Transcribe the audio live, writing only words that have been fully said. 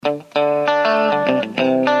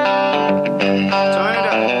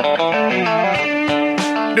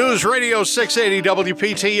News Radio 680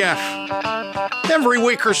 WPTF. Every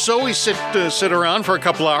week or so, we sit around for a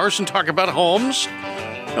couple hours and talk about homes.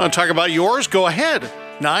 Want to talk about yours? Go ahead.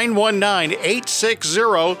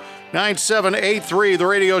 919-860-9783. The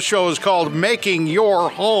radio show is called Making Your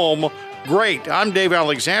Home Great. I'm Dave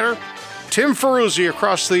Alexander. Tim Ferruzzi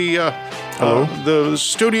across the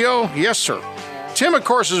studio. Yes, sir. Tim, of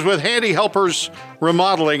course, is with Handy Helpers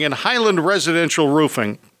Remodeling and Highland Residential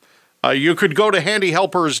Roofing. You could go to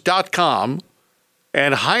handyhelpers.com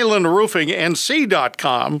and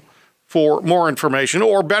highlandroofingnc.com for more information,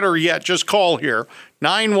 or better yet, just call here,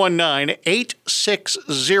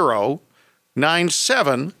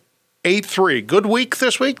 919-860-9783. Good week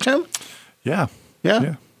this week, Tim? Yeah.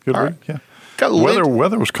 Yeah? Good All week, right. yeah.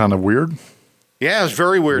 Weather was kind of weird. Yeah, it was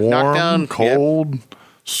very weird. Warm, Knockdown. cold,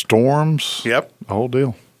 storms. Yep. The whole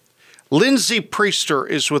deal. Lindsay Priester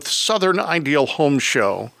is with Southern Ideal Home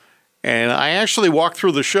Show. And I actually walked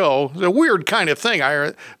through the show. It's a weird kind of thing.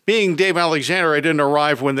 Being Dave Alexander, I didn't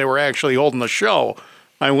arrive when they were actually holding the show.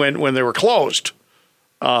 I went when they were closed.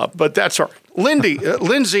 But that's all right.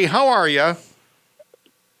 Lindsay, how are you?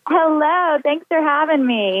 Hello. Thanks for having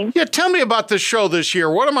me. Yeah, tell me about this show this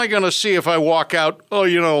year. What am I going to see if I walk out,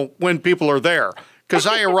 when people are there? Because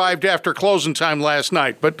I arrived after closing time last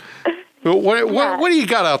night. But what do you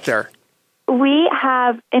got out there? We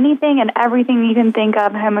have anything and everything you can think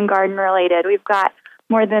of home and garden related. We've got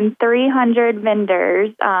more than 300 vendors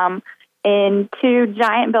in two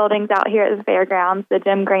giant buildings out here at the fairgrounds, the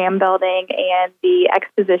Jim Graham Building and the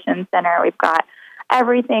Exposition Center. We've got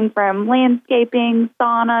everything from landscaping,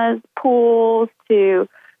 saunas, pools, to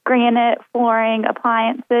granite, flooring,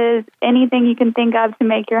 appliances, anything you can think of to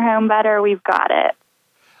make your home better, we've got it.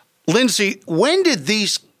 Lindsay, when did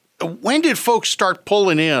folks start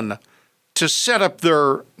pulling in to set up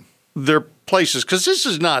their places? Because this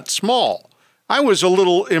is not small. I was a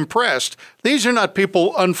little impressed. These are not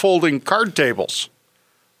people unfolding card tables.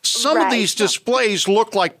 Some of these displays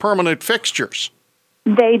look like permanent fixtures.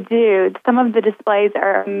 They do. Some of the displays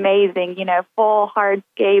are amazing, full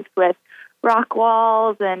hardscapes with rock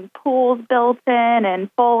walls and pools built in and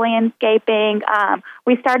full landscaping.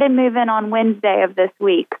 We started moving on Wednesday of this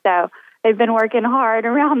week, so they've been working hard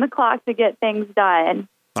around the clock to get things done.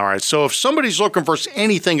 All right, so if somebody's looking for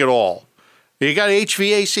anything at all, you got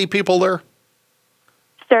HVAC people there?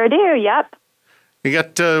 Sure do, yep. You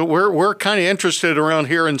got we're kind of interested around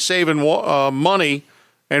here in saving money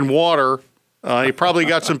and water. You probably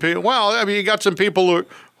got some people. Well, I mean, you got some people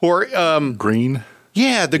who are green.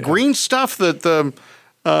 Yeah, the green stuff that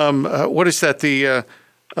what is that? The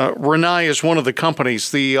Renai is one of the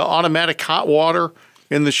companies. The automatic hot water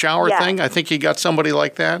in the shower thing. I think you got somebody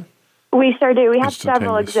like that. We sure do. We have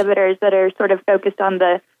several exhibitors that are sort of focused on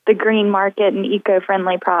the green market and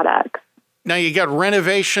eco-friendly products. Now, you got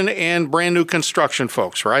renovation and brand new construction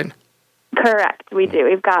folks, right? Correct. We do.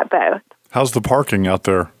 We've got both. How's the parking out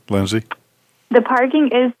there, Lindsay? The parking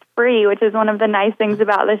is free, which is one of the nice things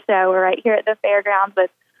about the show. We're right here at the fairgrounds with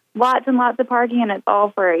lots and lots of parking, and it's all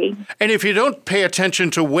free. And if you don't pay attention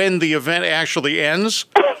to when the event actually ends,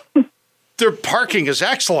 their parking is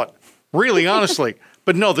excellent, really, honestly.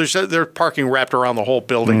 But no, there's parking wrapped around the whole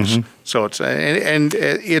buildings, so it's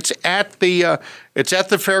it's at the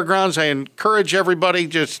fairgrounds. I encourage everybody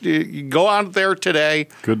just go out there today.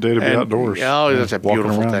 Good day to be outdoors. Oh, that's a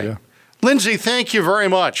beautiful day. Yeah. Lindsay, thank you very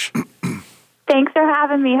much. Thanks for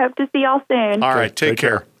having me. Hope to see y'all soon. All right, take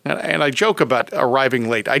care. And I joke about arriving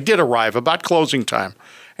late. I did arrive about closing time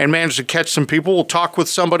and managed to catch some people. We'll talk with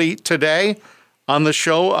somebody today on the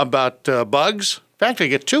show about bugs. In fact, I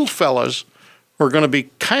get two fellas. We're going to be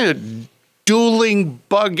kind of dueling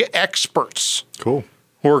bug experts. Cool.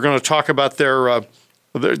 Who are going to talk about their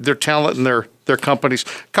talent and their companies.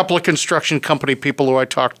 A couple of construction company people who I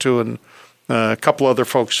talked to, and a couple other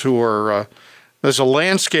folks who are. There's a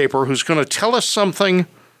landscaper who's going to tell us something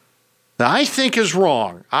that I think is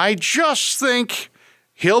wrong. I just think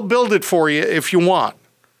he'll build it for you if you want,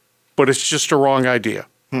 but it's just a wrong idea.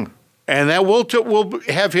 And that we'll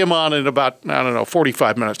have him on in about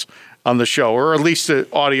 45 minutes. On the show, or at least an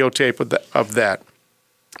audio tape of that.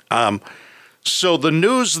 So the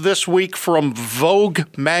news this week from Vogue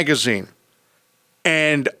magazine,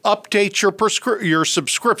 and update your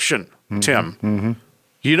subscription, Tim. Mm-hmm.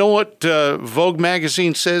 You know what Vogue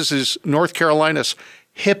magazine says is North Carolina's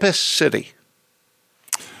hippest city?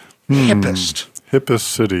 Hippest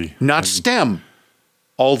city. Not STEM,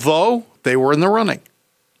 although they were in the running.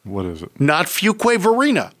 What is it? Not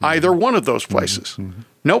Fuquay-Varina, either one of those places.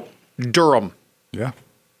 Nope. Durham. Yeah.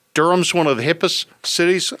 Durham's one of the hippest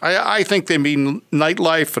cities. I think they mean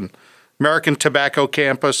nightlife and American Tobacco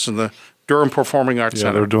Campus and the Durham Performing Arts Yeah,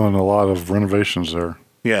 Center. they're doing a lot of renovations there.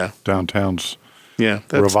 Yeah, Downtown's yeah.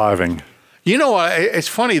 reviving. You know, it's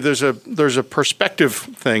funny. There's a perspective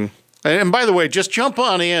thing. And by the way, just jump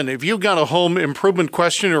on in. If you've got a home improvement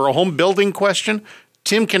question or a home building question,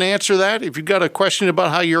 Tim can answer that. If you've got a question about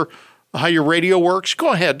how your radio works,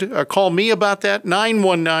 go ahead. Call me about that.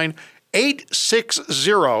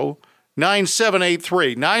 919-860-9783.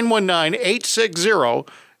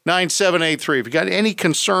 919-860-9783. If you've got any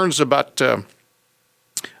concerns about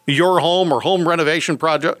your home or home renovation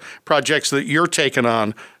projects that you're taking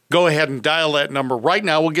on, go ahead and dial that number right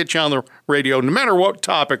now. We'll get you on the radio, no matter what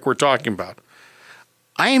topic we're talking about.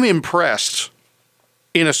 I am impressed,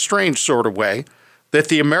 in a strange sort of way, that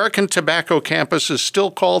the American Tobacco Campus is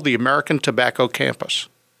still called the American Tobacco Campus.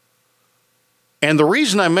 And the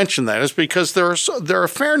reason I mention that is because there are a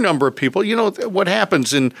fair number of people. You know what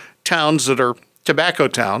happens in towns that are tobacco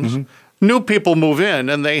towns? Mm-hmm. New people move in,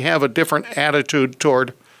 and they have a different attitude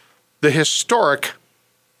toward the historic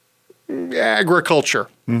agriculture,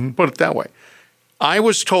 put it that way. I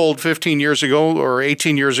was told 15 years ago or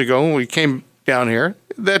 18 years ago when we came down here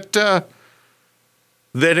that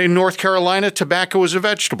in North Carolina, tobacco is a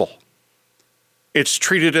vegetable. It's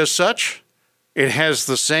treated as such. It has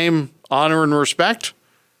the same honor and respect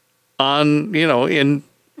in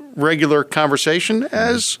regular conversation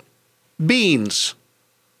as beans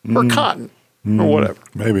or cotton or whatever.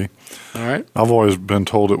 Maybe. All right. I've always been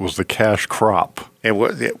told it was the cash crop. It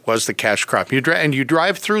was the cash crop. You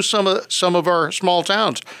drive through some of our small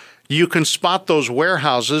towns. You can spot those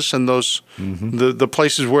warehouses and those the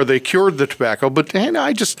places where they cured the tobacco. But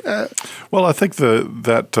I just well, I think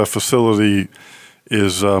that facility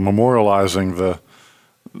is memorializing the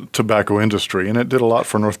tobacco industry, and it did a lot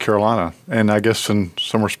for North Carolina, and I guess in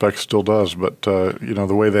some respects still does. But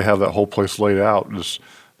the way they have that whole place laid out is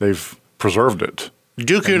they've preserved it.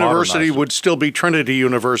 Duke University would still be Trinity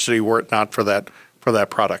University were it not for that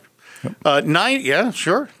product. Yep.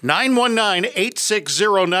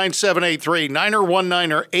 919-860-9783,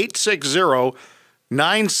 919 or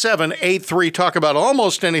 860-9783. Talk about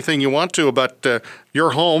almost anything you want to about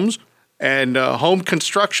your homes and home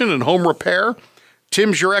construction and home repair.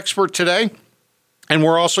 Tim's your expert today. And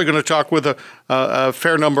we're also going to talk with a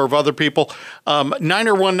fair number of other people.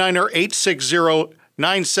 919 or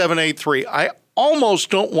 860-9783. I almost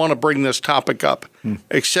don't want to bring this topic up,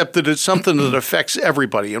 except that it's something that affects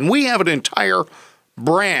everybody. And we have an entire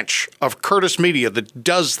branch of Curtis Media that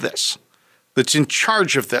does this, that's in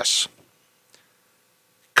charge of this.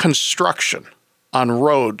 Construction on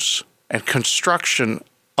roads and construction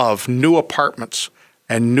of new apartments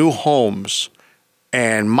and new homes.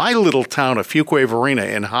 And my little town of Fuquay-Varina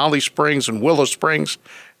in Holly Springs and Willow Springs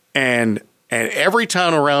and every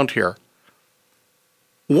town around here.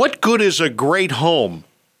 What good is a great home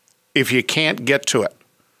if you can't get to it?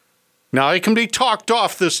 Now, I can be talked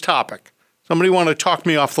off this topic. Somebody want to talk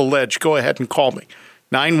me off the ledge, go ahead and call me.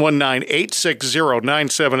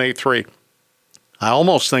 919-860-9783. I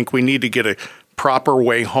almost think we need to get a proper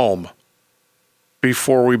way home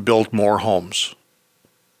before we build more homes.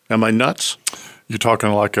 Am I nuts? You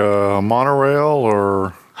talking like a monorail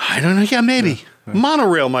or? I don't know. Yeah, maybe. Yeah.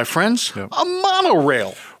 Monorail, my friends. Yep. A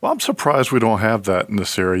monorail. Well, I'm surprised we don't have that in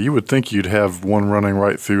this area. You would think you'd have one running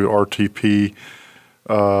right through RTP.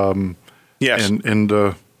 Yes. And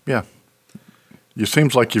it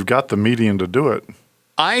seems like you've got the median to do it.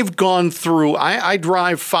 I've gone through, I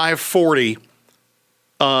drive 540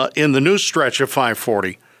 in the new stretch of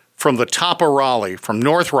 540 from the top of Raleigh, from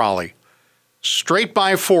North Raleigh, straight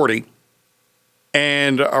by 40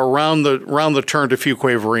 and around the turn to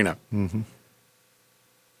Fuquay-Varina. Mm-hmm.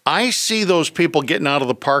 I see those people getting out of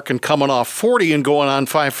the park and coming off 40 and going on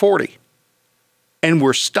 540. And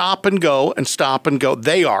we're stop and go and stop and go.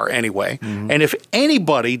 They are anyway. Mm-hmm. And if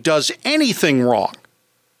anybody does anything wrong,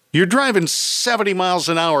 you're driving 70 miles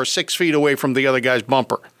an hour 6 feet away from the other guy's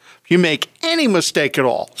bumper. If you make any mistake at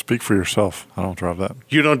all. Speak for yourself. I don't drive that.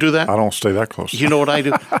 You don't do that? I don't stay that close. You know what I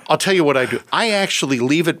do? I'll tell you what I do. I actually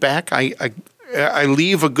leave it back. I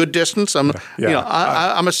leave a good distance. I'm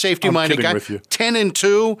a safety-minded guy. 10 and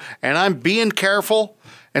 2, and I'm being careful.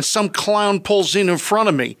 And some clown pulls in front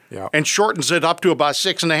of me and shortens it up to about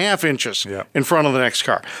 6.5 inches in front of the next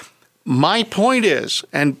car. My point is,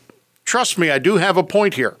 and trust me, I do have a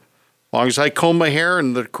point here. As long as I comb my hair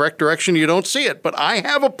in the correct direction, you don't see it. But I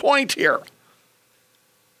have a point here.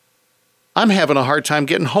 I'm having a hard time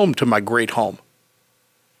getting home to my great home.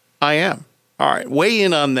 I am. All right, weigh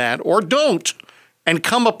in on that, or don't. and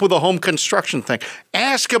come up with a home construction thing.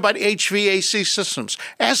 Ask about HVAC systems.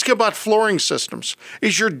 Ask about flooring systems.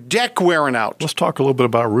 Is your deck wearing out? Let's talk a little bit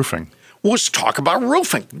about roofing. Let's talk about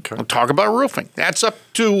roofing. Okay. We'll talk about roofing. That's up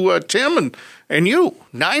to Tim and you.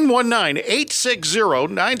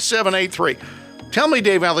 919-860-9783. Tell me,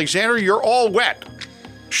 Dave Alexander, you're all wet.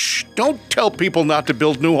 Shh, don't tell people not to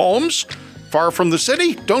build new homes far from the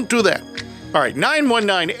city. Don't do that. All right,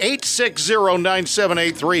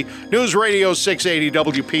 919-860-9783, News Radio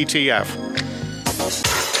 680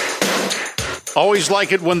 WPTF. Always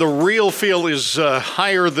like it when the real feel is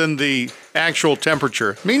higher than the actual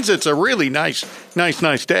temperature. It means it's a really nice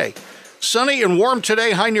day. Sunny and warm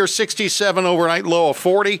today, high near 67, overnight low of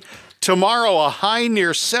 40. Tomorrow, a high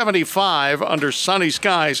near 75 under sunny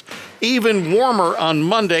skies. Even warmer on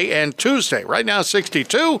Monday and Tuesday. Right now,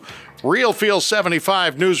 62. Real Feel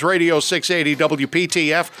 75, News Radio 680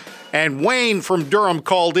 WPTF. And Wayne from Durham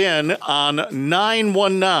called in on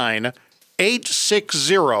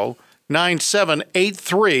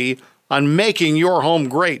 919-860-9783 on making your home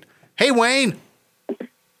great. Hey, Wayne.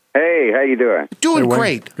 Hey, how you doing? Doing Hey, Wayne.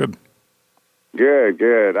 great. Good.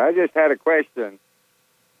 Good. I just had a question.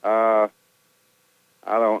 I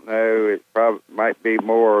don't know. It probably might be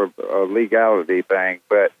more of a legality thing,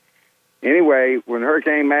 but anyway, when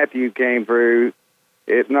Hurricane Matthew came through,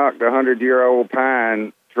 it knocked a 100-year-old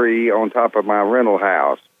pine tree on top of my rental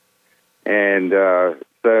house, and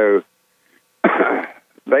so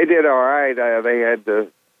they did all right. They had the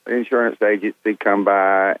insurance agency come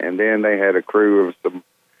by, and then they had a crew of some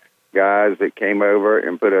guys that came over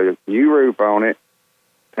and put a new roof on it,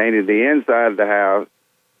 painted the inside of the house,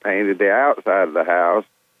 painted the outside of the house,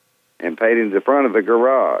 and painted the front of the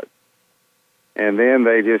garage. And then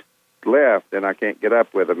they just left, and I can't get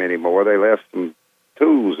up with them anymore. They left some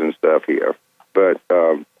tools and stuff here. But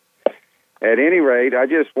at any rate, I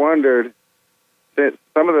just wondered, since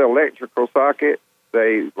some of the electrical sockets,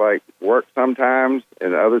 they like work sometimes,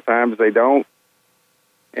 and other times they don't.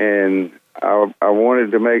 And I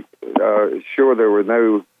wanted to make sure there were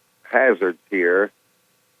no hazards here.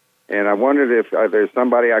 And I wondered if there's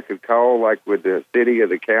somebody I could call, like with the city or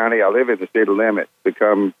the county. I live in the city limits, to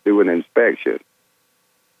come do an inspection.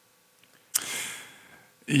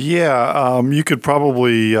 Yeah, you could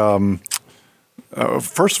probably,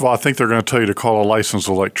 first of all, I think they're going to tell you to call a licensed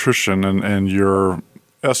electrician, and your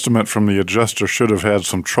estimate from the adjuster should have had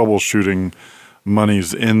some troubleshooting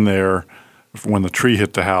monies in there when the tree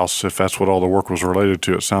hit the house, if that's what all the work was related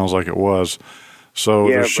to. It sounds like it was. So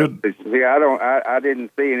Yeah, there should. but see, I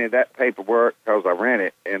didn't see any of that paperwork because I rent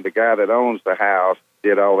it, and the guy that owns the house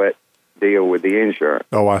did all that deal with the insurance.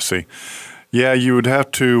 Oh, I see. Yeah, you would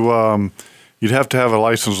have to. You'd have to have a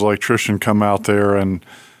licensed electrician come out there and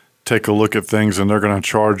take a look at things, and they're going to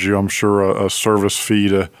charge you, I'm sure, a service fee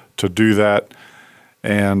to do that.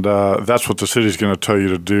 And that's what the city's going to tell you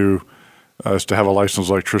to do, is to have a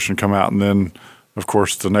licensed electrician come out. And then, of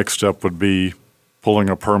course, the next step would be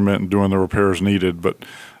pulling a permit and doing the repairs needed. But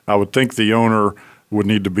I would think the owner would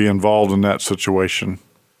need to be involved in that situation.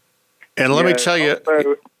 And let me tell you.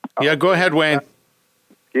 Also, Yeah, go ahead, Wayne.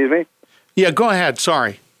 excuse me? Yeah, go ahead.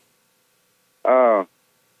 Sorry.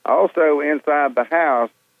 Also, inside the house,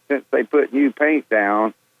 since they put new paint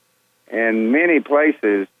down, in many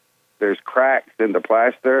places there's cracks in the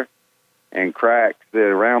plaster and cracks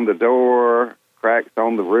around the door, cracks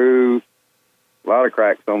on the roof, a lot of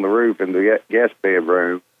cracks on the roof in the guest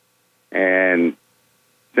bedroom. And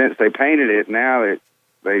since they painted it, now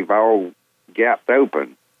they've all gapped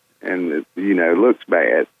open, and it, looks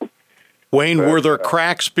bad. Wayne, were there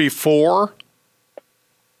cracks before?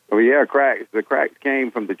 Oh yeah, cracks. The cracks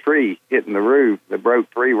came from the tree hitting the roof. They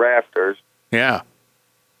broke 3 rafters, Yeah.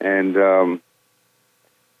 and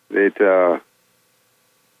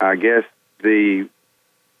I guess the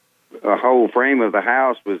whole frame of the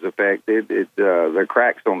house was affected. The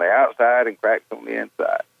cracks on the outside and cracks on the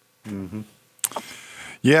inside. Mm-hmm.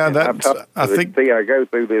 Yeah, I think. See, I go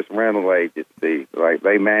through this rental agency, like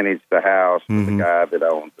they manage the house for the guy that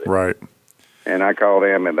owns it, Right. and I call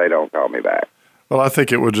them and they don't call me back. Well, I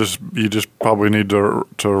think you just probably need to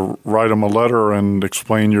write them a letter and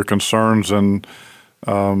explain your concerns and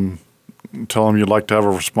tell them you'd like to have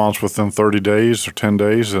a response within 30 days or 10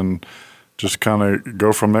 days and just kind of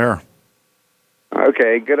go from there.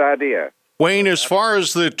 Okay, good idea. Wayne, as far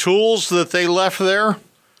as the tools that they left there,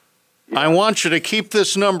 I want you to keep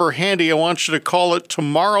this number handy. I want you to call it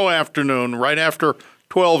tomorrow afternoon, right after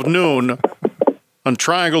 12 noon on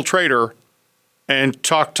Triangle Trader, and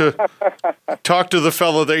talk to the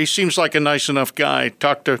fellow there. He seems like a nice enough guy.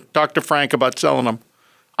 Talk to Frank about selling them.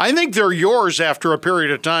 I think they're yours after a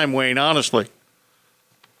period of time, Wayne, honestly.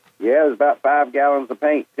 Yeah, it was about 5 gallons of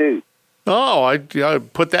paint, too. Oh, I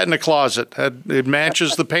put that in the closet. It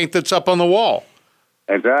matches the paint that's up on the wall.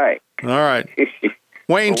 That's right. All right.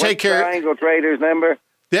 Wayne, take care. Triangle Trader's number?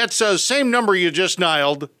 That's the same number you just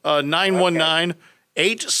dialed,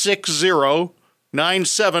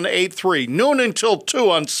 919-860-9783. Noon until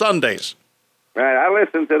 2 on Sundays. Right, I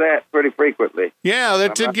listen to that pretty frequently. Yeah,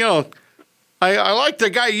 I like the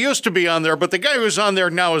guy who used to be on there, but the guy who's on there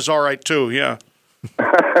now is all right, too, yeah.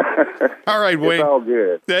 All right, Wayne. It's all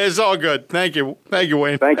good. It's all good. Thank you. Thank you,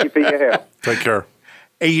 Wayne. Thank you for your help. Take care.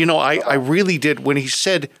 Hey, I really did. When he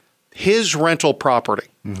said his rental property,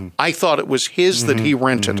 I thought it was his that he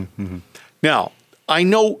rented. Now, I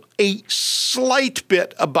know a slight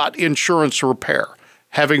bit about insurance repair,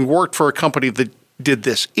 having worked for a company that did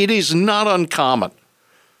this. It is not uncommon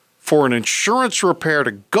for an insurance repair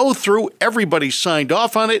to go through. Everybody signed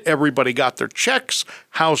off on it. Everybody got their checks.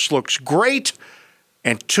 House looks great.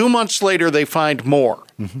 And 2 months later, they find more.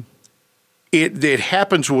 It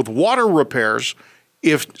happens with water repairs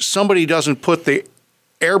if somebody doesn't put the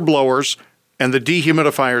air blowers and the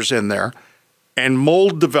dehumidifiers in there, and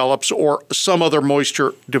mold develops or some other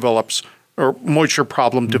moisture develops or moisture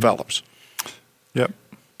problem develops. Yep.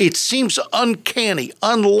 It seems uncanny,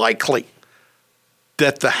 unlikely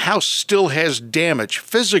that the house still has damage,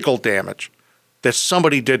 physical damage, that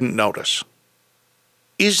somebody didn't notice.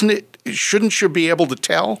 Isn't it? Shouldn't you be able to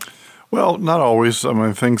tell? Well, not always. I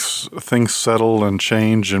mean, things settle and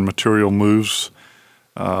change, and material moves.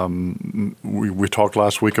 We talked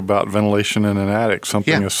last week about ventilation in an attic.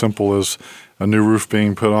 Something as simple as a new roof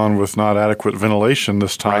being put on with not adequate ventilation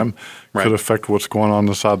this time could affect what's going on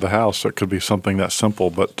inside the house. It could be something that simple.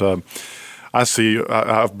 But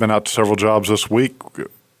I've been out to several jobs this week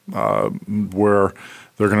where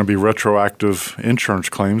they're going to be retroactive insurance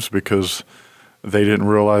claims because they didn't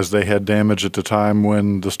realize they had damage at the time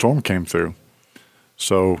when the storm came through.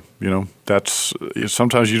 So, that's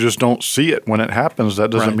sometimes you just don't see it when it happens. That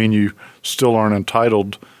doesn't mean you still aren't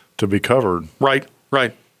entitled to be covered. Right.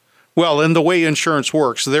 Well, and the way insurance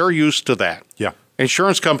works, they're used to that. Yeah.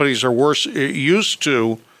 Insurance companies are used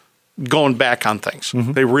to going back on things.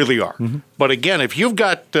 They really are. But again, if you've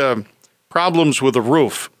got problems with a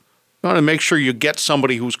roof, you want to make sure you get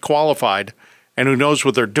somebody who's qualified and who knows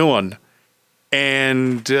what they're doing.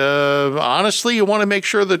 And honestly, you want to make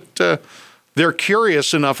sure that they're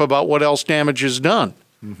curious enough about what else damage is done.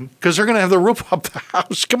 Because they're going to have the roof up the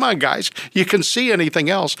house. Come on, guys. You can see anything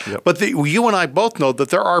else. Yep. But you and I both know that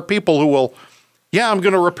there are people who will, I'm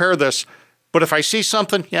going to repair this. But if I see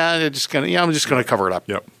something, I'm just going to cover it up.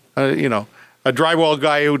 Yep. A drywall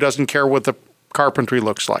guy who doesn't care what the carpentry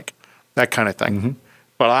looks like, that kind of thing.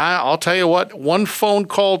 But I'll tell you what, one phone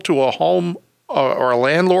call to a home or a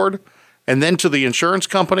landlord and then to the insurance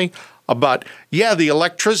company about, the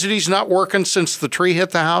electricity's not working since the tree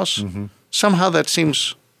hit the house. Somehow that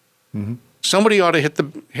seems somebody ought to hit the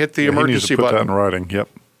emergency put button. That in writing. Yep.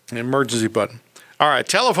 An emergency button. All right.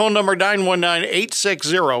 Telephone number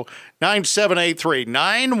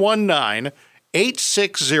 919-860-9783.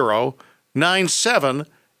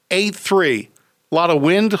 919-860-9783. A lot of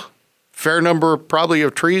wind. Fair number probably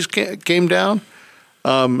of trees came down,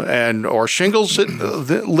 or shingles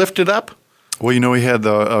that lifted up. Well, we had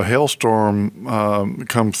a hailstorm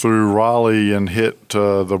come through Raleigh and hit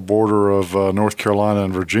the border of North Carolina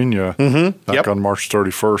and Virginia back on March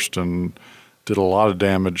 31st and did a lot of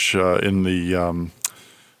damage in the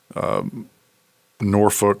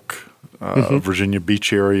Norfolk, Virginia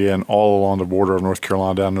Beach area and all along the border of North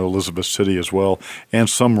Carolina down to Elizabeth City as well, and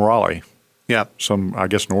some Raleigh. Yeah. Some, I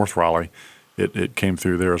guess, North Raleigh. It came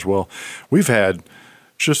through there as well. We've had,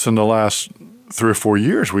 just in the last 3 or 4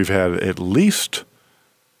 years, we've had at least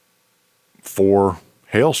 4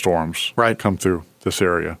 hailstorms come through this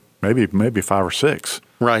area, maybe 5 or 6.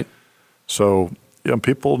 Right. So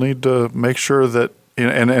people need to make sure that,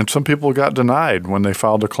 and some people got denied when they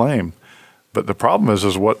filed a claim. But the problem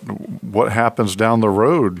is what happens down the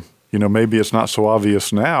road. Maybe it's not so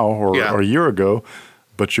obvious now or a year ago,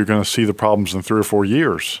 but you're going to see the problems in 3 or 4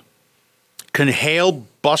 years. Can hail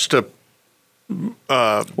bust the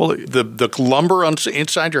lumber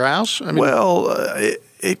inside your house? I mean,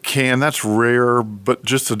 it can. That's rare, but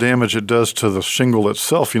just the damage it does to the shingle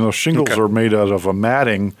itself. Shingles are made out of a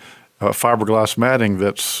matting, fiberglass matting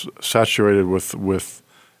that's saturated with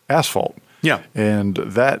asphalt. Yeah, and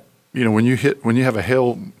that when you have a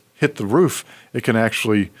hail hit the roof, it can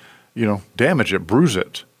actually damage it, bruise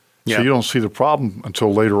it. Yeah. So you don't see the problem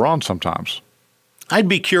until later on sometimes. I'd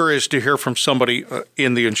be curious to hear from somebody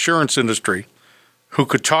in the insurance industry who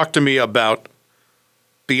could talk to me about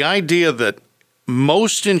the idea that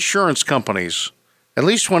most insurance companies, at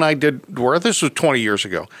least when I did work, this was 20 years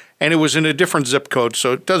ago, and it was in a different zip code,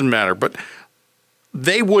 so it doesn't matter, but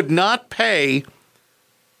they would not pay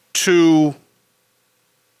to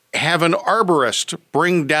have an arborist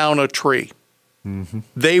bring down a tree. Mm-hmm.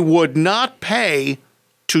 They would not pay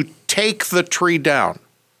to take the tree down.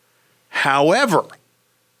 However,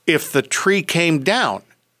 if the tree came down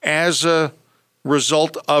as a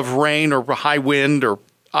result of rain or high wind or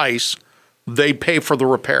ice, they pay for the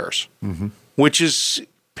repairs, which is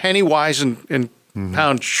penny wise and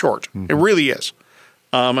pound short. It really is.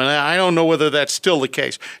 And I don't know whether that's still the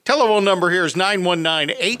case. Telephone number here is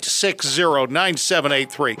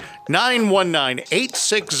 919-860-9783.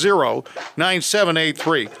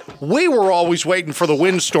 919-860-9783. We were always waiting for the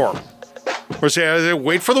windstorm. We're saying,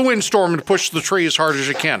 wait for the windstorm and push the tree as hard as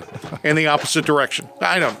you can in the opposite direction.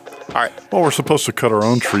 I don't. All right. Well, we're supposed to cut our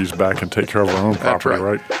own trees back and take care of our own property,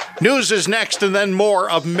 right? News is next, and then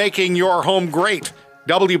more of Making Your Home Great.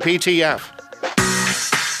 WPTF.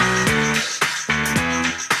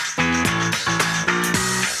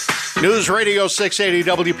 News Radio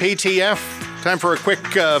 680 WPTF. Time for a quick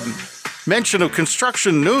mention of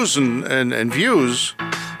construction news and views.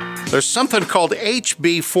 There's something called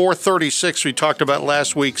HB 436 we talked about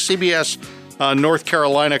last week. CBS North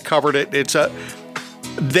Carolina covered it.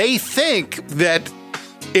 They think that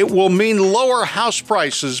it will mean lower house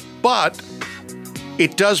prices, but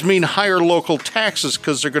it does mean higher local taxes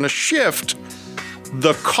because they're going to shift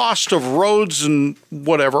the cost of roads and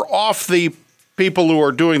whatever off the people who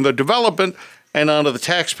are doing the development and onto the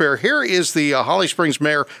taxpayer. Here is the Holly Springs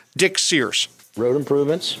Mayor, Dick Sears. Road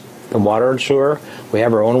improvements and water and sewer. We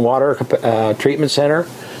have our own water treatment center.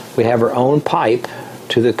 We have our own pipe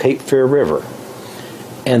to the Cape Fear River.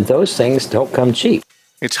 And those things don't come cheap.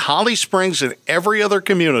 It's Holly Springs and every other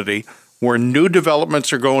community where new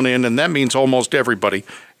developments are going in, and that means almost everybody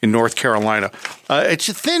in North Carolina.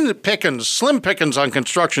 It's thin pickings, slim pickings on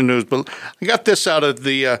construction news, but I got this out of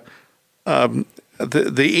the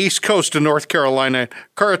east coast of North Carolina,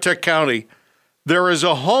 Currituck County. There is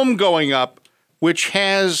a home going up which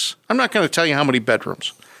has, I'm not going to tell you how many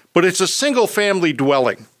bedrooms, but it's a single-family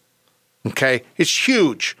dwelling, okay? It's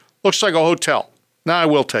huge. Looks like a hotel. Now, I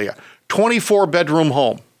will tell you, 24-bedroom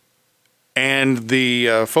home. And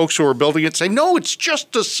the folks who are building it say, no, it's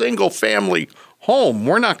just a single-family home.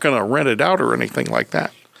 We're not going to rent it out or anything like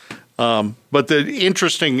that. But the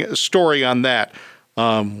interesting story on that,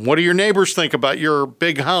 what do your neighbors think about your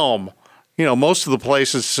big home? You know, most of the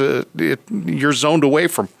places you're zoned away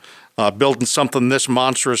from building something this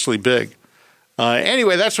monstrously big.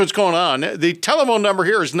 Anyway, that's what's going on. The telephone number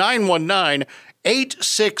here is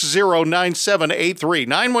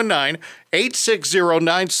 919-860-9783.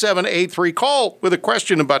 919-860-9783. Call with a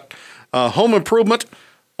question about home improvement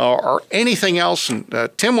or anything else. And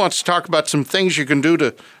Tim wants to talk about some things you can do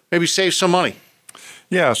to maybe save some money.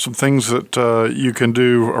 Yeah, some things that you can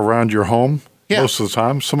do around your home most of the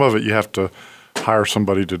time. Some of it you have to hire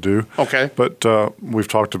somebody to do. Okay. But we've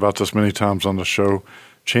talked about this many times on the show,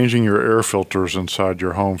 changing your air filters inside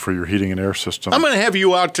your home for your heating and air system. I'm going to have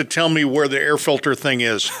you out to tell me where the air filter thing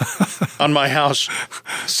is on my house.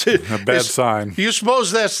 A bad sign. Do you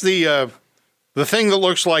suppose that's the thing that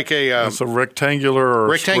looks like it's a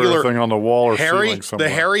rectangular square thing on the wall or ceiling somewhere.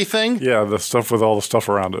 The hairy thing? Yeah, the stuff with all the stuff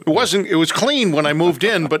around it. It was clean when I moved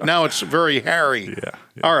in, but now it's very hairy. Yeah.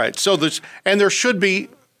 All right. So there should be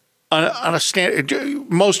on a standard.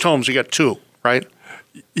 Most homes you got two, right?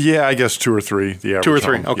 Yeah, I guess 2 or 3. The average 2 or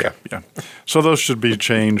 3. home. Okay. Yeah. So those should be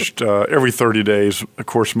changed every 30 days. Of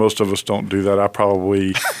course, most of us don't do that. I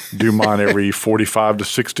probably do mine every 45 to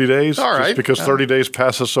 60 days. All right. Just because 30 days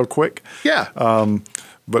passes so quick. Yeah.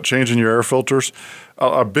 But changing your air filters,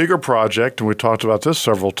 a bigger project, and we talked about this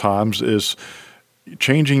several times, is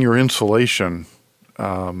changing your insulation,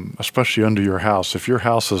 especially under your house. If your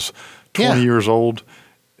house is 20 years old,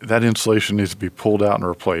 that insulation needs to be pulled out and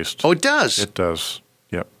replaced. Oh, it does? It does.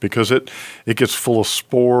 Yeah, because it gets full of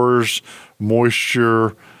spores,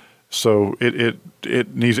 moisture, so it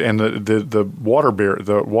needs, and the water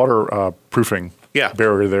proofing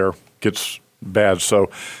barrier there gets bad. So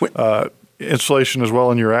insulation as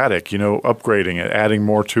well in your attic, upgrading it, adding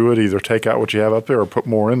more to it, either take out what you have up there or put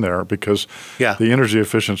more in there because the energy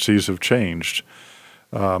efficiencies have changed.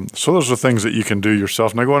 So those are things that you can do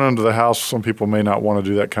yourself. Now, going into the house, some people may not want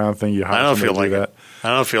to do that kind of thing. I don't feel like it.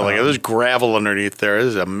 There's gravel underneath there. This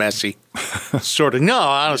is a messy sort of. No,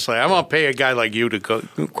 honestly, I'm going to pay a guy like you to go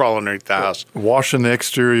crawl underneath the house. Washing the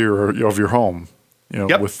exterior of your home,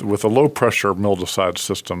 with a low pressure mildewcide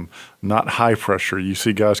system, not high pressure. You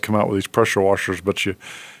see guys come out with these pressure washers, but you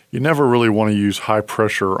never really want to use high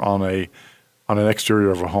pressure on an exterior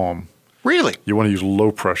of a home. Really? You want to use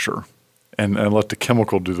low pressure and let the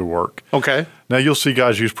chemical do the work. Okay. Now, you'll see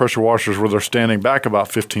guys use pressure washers where they're standing back about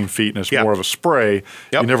 15 feet and it's Yep. more of a spray.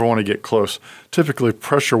 Yep. You never want to get close. Typically,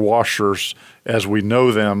 pressure washers, as we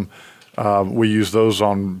know them, we use those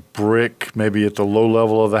on brick, maybe at the low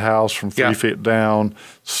level of the house from 3 Yeah. feet down,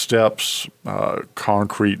 steps,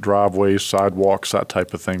 concrete driveways, sidewalks, that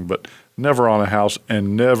type of thing, but never on a house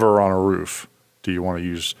and never on a roof do you want to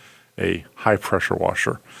use a high-pressure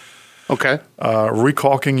washer. Okay.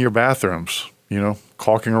 Recaulking your bathrooms,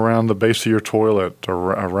 caulking around the base of your toilet,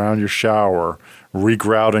 around your shower,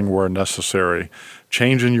 regrouting where necessary,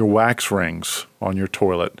 changing your wax rings on your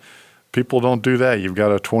toilet. People don't do that. You've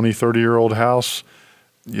got a 20, 30-year-old house.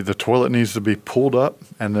 The toilet needs to be pulled up,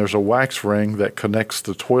 and there's a wax ring that connects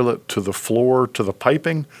the toilet to the floor, to the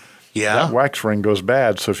piping. Yeah. That wax ring goes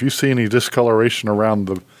bad. So if you see any discoloration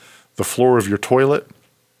around the floor of your toilet,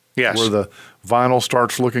 Yes. where the vinyl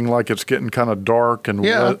starts looking like it's getting kind of dark and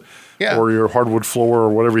Yeah. wet, Yeah. or your hardwood floor or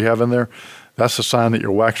whatever you have in there, that's a sign that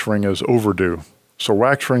your wax ring is overdue. So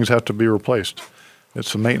wax rings have to be replaced.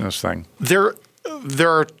 It's a maintenance thing. There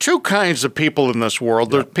are two kinds of people in this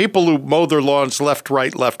world. There are people who mow their lawns left,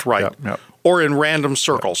 right, Yep, yep. or in random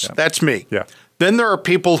circles. Yep. That's me. Yeah. Then there are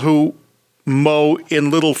people who mow in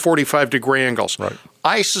little 45-degree angles. Right.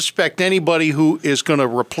 I suspect anybody who is going to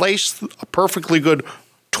replace a perfectly good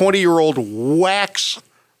 20-year-old wax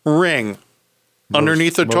ring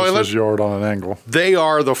underneath the toilet, Moses yard on an angle. they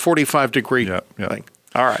are the 45-degree Yep, yep. thing.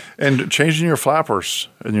 All right. And changing your flappers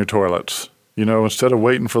in your toilets. Instead of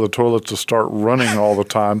waiting for the toilet to start running all the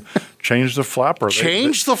time, change the flapper.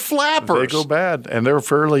 Change the flappers. They go bad, and they're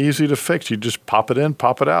fairly easy to fix. You just pop it in,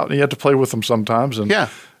 pop it out, and you have to play with them sometimes and Yeah.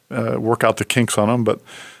 work out the kinks on them. But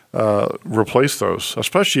replace those,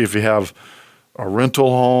 especially if you have a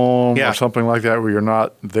rental home Yeah. or something like that where you're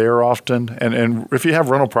not there often. And if you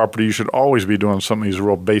have rental property, you should always be doing some of these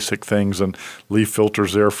real basic things and leave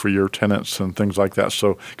filters there for your tenants and things like that.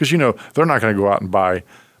 So, because they're not going to go out and buy.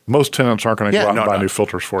 Most tenants aren't going to go out and buy new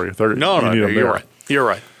filters for you. You need them You're there. right. You're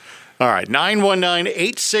right. All right.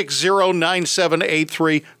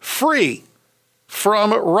 919-860-9783. Free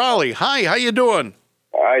from Raleigh. Hi, how you doing?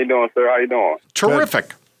 How you doing, sir? How you doing?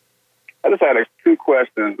 Terrific. I just had two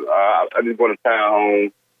questions. I just bought a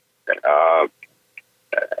townhome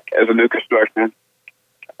as a new construction, and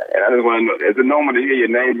I just want to know: is it normal to hear your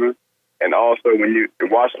neighbors? And also, when you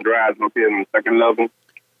wash and dry is located on the second level,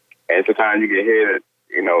 and sometimes you can hear it,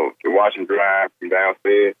 the wash and dry from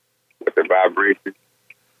downstairs with the vibration.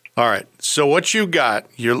 All right. So what you got?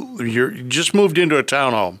 You just moved into a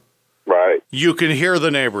townhome. Right. You can hear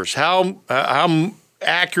the neighbors. How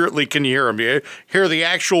accurately can you hear them? You hear the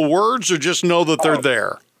actual words, or just know that they're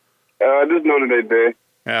there? I just know that they're there.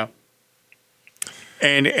 Yeah.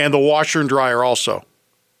 And the washer and dryer also.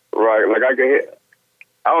 Right. Like I can hear.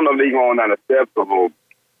 I don't know if they're going down the steps of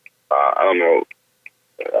I don't know,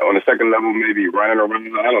 on the second level, maybe running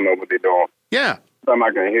around. I don't know what they're doing. Yeah.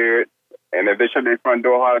 Sometimes I can hear it. And if they shut their front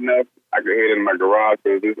door hard enough, I can hear it in my garage.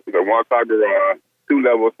 Because it's a one-car garage,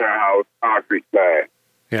 2-level townhouse, concrete slab.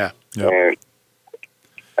 Yeah. Yep. And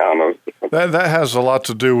I don't know. That has a lot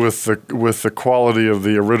to do with the quality of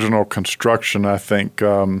the original construction, I think.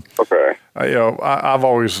 Okay. I've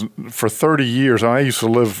always, for 30 years, I used to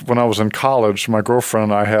live, when I was in college, my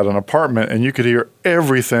girlfriend and I had an apartment, and you could hear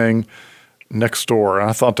everything next door. And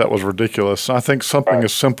I thought that was ridiculous. And I think something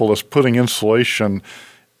as simple as putting insulation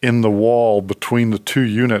in the wall between the two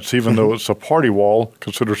units, even though it's a party wall,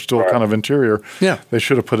 considered still kind of interior, they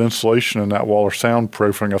should have put insulation in that wall or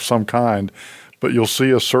soundproofing of some kind. But you'll see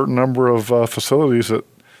a certain number of facilities that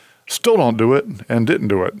still don't do it and didn't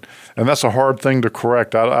do it. And that's a hard thing to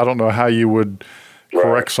correct. I don't know how you would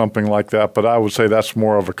correct something like that, but I would say that's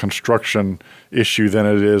more of a construction issue than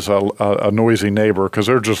it is a noisy neighbor, because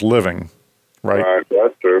they're just living, right? Right,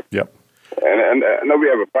 that's true. Yep. And I know we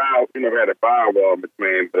have a we had a firewall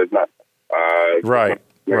between, but it's not. Right.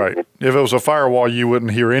 If it was a firewall, you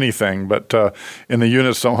wouldn't hear anything. But in the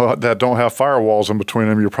units that don't have firewalls in between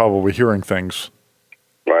them, you're probably hearing things.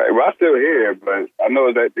 Right. Well, I still hear, but I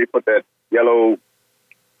know that they put that yellow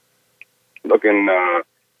looking.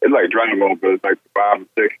 It's like drywall, but it's like 5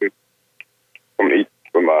 or 6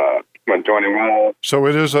 from adjoining wall. So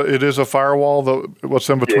it is a firewall. What's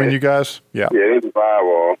in between you guys? Yeah. Yeah, it's a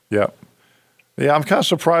firewall. Yeah. Yeah, I'm kind of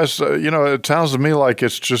surprised. It sounds to me like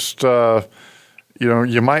it's just.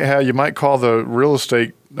 You might call the real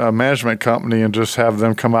estate management company and just have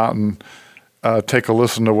them come out and take a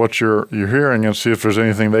listen to what you're hearing and see if there's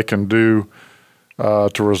anything they can do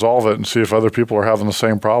to resolve it, and see if other people are having the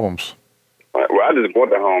same problems. Well, I just bought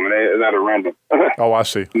the home, and it's not a random. Oh, I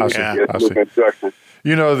see. Yeah. I see. Construction.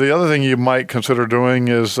 You know, the other thing you might consider doing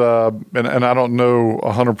is, and I don't know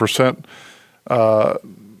 100%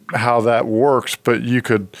 how that works, but you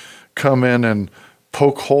could come in and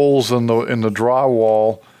poke holes in the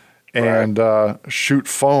drywall and shoot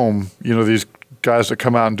foam. You know, these guys that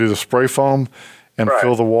come out and do the spray foam and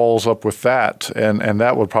fill the walls up with that, and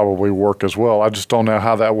that would probably work as well. I just don't know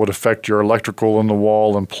how that would affect your electrical in the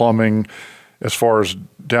wall and plumbing as far as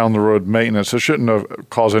down the road maintenance. It shouldn't have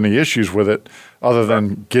caused any issues with it other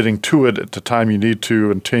than getting to it at the time you need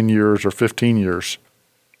to in 10 years or 15 years.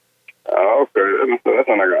 Okay, that's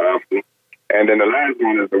not like an option. And then the last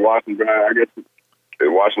one is the wash and dry. I guess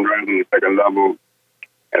the wash and dry is on the second level,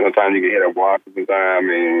 and sometimes you can hit a washer sometimes. I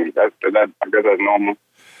mean, I guess that's normal.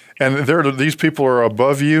 And these people are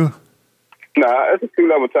above you? Nah, it's a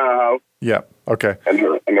 2-level townhouse. Yeah, okay. And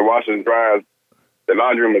the washer and dryer, the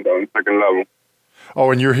laundry room is on the second level.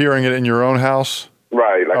 Oh, and you're hearing it in your own house?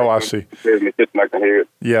 Right. Like I see. In the kitchen, I can hear it.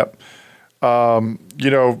 Yep.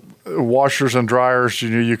 You know, washers and dryers, you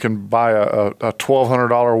know, you can buy a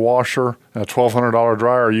 $1,200 washer and a $1,200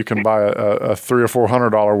 dryer, or you can buy a $300 or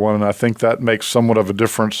 $400 one, and I think that makes somewhat of a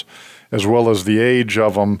difference, as well as the age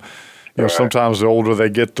of them. You know, sometimes the older they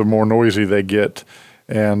get, the more noisy they get.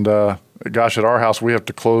 And gosh, at our house, we have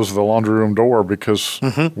to close the laundry room door because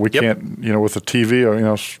we can't, you know, with the TV, you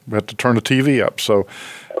know, we have to turn the TV up. So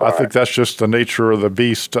I think that's just the nature of the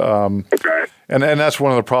beast. And that's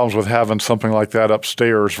one of the problems with having something like that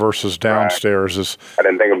upstairs versus downstairs is I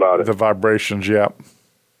didn't think about it. The vibrations, Okay.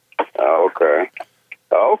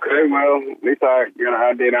 Okay, well, at least I got an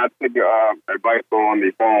idea. I'll take your advice on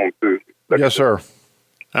the phone, too. Yes, sir.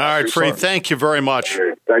 All right, Freed, thank you very much.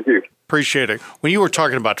 Thank you. Appreciate it. When you were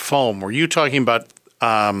talking about foam, were you talking about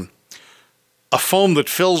a foam that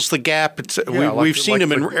fills the gap? We've seen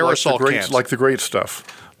them in aerosol cans. Like the great stuff.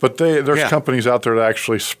 But there's companies out there that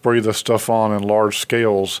actually spray the stuff on in large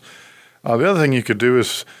scales. The other thing you could do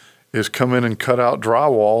is come in and cut out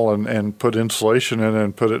drywall and put insulation in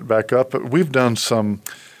and put it back up. But we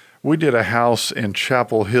did a house in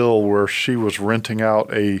Chapel Hill where she was renting out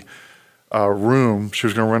a room. She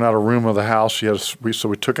was going to rent out a room of the house. So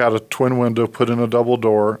we took out a twin window, put in a double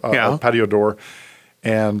door, a patio door,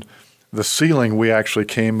 and the ceiling we actually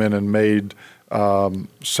came in and made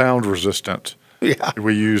sound resistant. Yeah.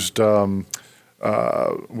 We used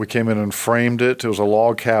we came in and framed it. It was a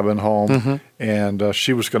log cabin home, and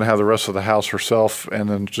she was going to have the rest of the house herself, and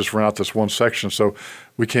then just rent out this one section. So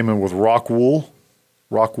we came in with rock wool,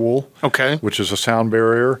 which is a sound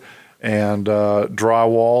barrier, and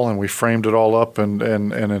drywall, and we framed it all up and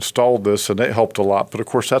installed this, and it helped a lot. But, of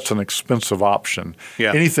course, that's an expensive option.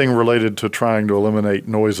 Yeah. Anything related to trying to eliminate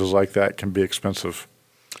noises like that can be expensive.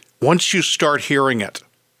 Once you start hearing it,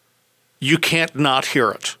 you can't not hear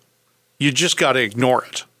it. You just got to ignore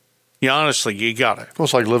it. You got to. Well,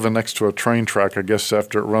 it's like living next to a train track, I guess,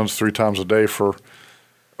 after it runs 3 times a day for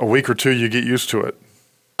a week or two, you get used to it.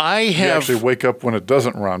 You actually wake up when it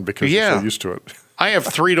doesn't run because you're so used to it. I have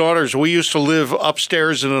 3 daughters. We used to live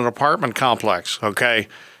upstairs in an apartment complex, okay?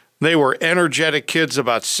 They were energetic kids,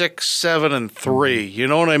 about 6, 7, and 3. You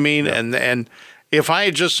know what I mean? Yeah. And if I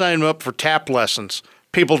had just signed them up for tap lessons,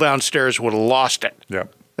 people downstairs would have lost it. Yeah.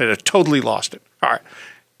 They'd have totally lost it. All right.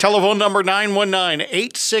 Telephone number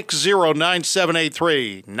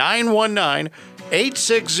 919-860-9783.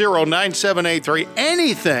 919-860-9783.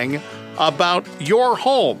 Anything about your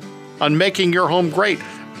home, on making your home great.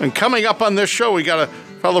 And coming up on this show, we got a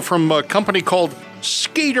fellow from a company called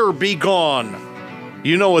Skeeter Be Gone.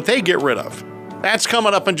 You know what they get rid of. That's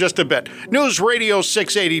coming up in just a bit. News Radio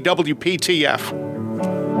 680 WPTF.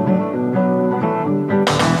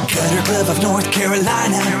 Gutter Glove of North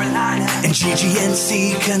Carolina and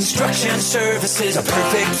GGNC Construction Services, a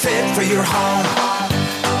perfect fit for your home.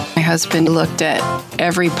 My husband looked at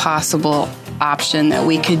every possible option that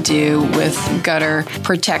we could do with gutter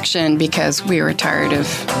protection because we were tired of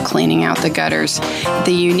cleaning out the gutters.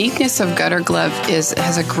 The uniqueness of Gutter Glove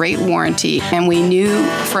has a great warranty, and we knew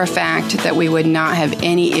for a fact that we would not have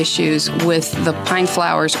any issues with the pine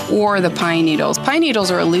flowers or the pine needles. Pine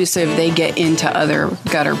needles are elusive. They get into other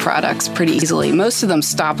gutter products pretty easily. Most of them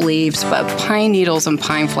stop leaves, but pine needles and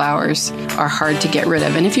pine flowers are hard to get rid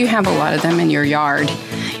of. And if you have a lot of them in your yard,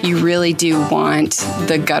 you really do want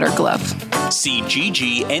the Gutter Glove. See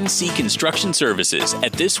GGNC Construction Services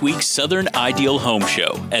at this week's Southern Ideal Home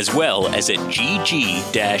Show, as well as at gg-nc.com.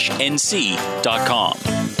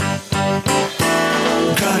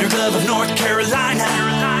 Gutter Glove of North Carolina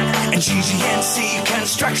and GGNC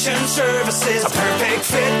Construction Services, a perfect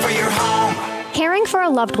fit for your home. Caring for a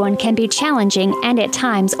loved one can be challenging and at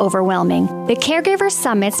times overwhelming. The Caregiver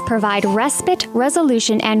Summits provide respite,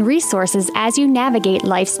 resolution, and resources as you navigate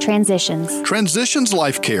life's transitions. Transitions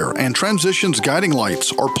Life Care and Transitions Guiding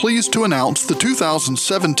Lights are pleased to announce the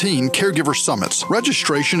 2017 Caregiver Summits.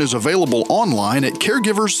 Registration is available online at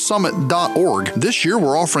caregiverssummit.org. This year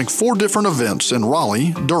we're offering 4 different events in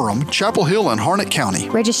Raleigh, Durham, Chapel Hill, and Harnett County.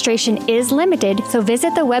 Registration is limited, so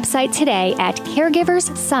visit the website today at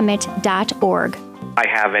caregiverssummit.org. I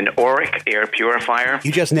have an Auric air purifier.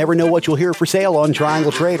 You just never know what you'll hear for sale on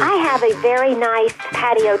Triangle Trader. I have a very nice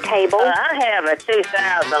patio table. I have a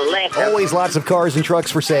 2000 Lincoln. Always lots of cars and trucks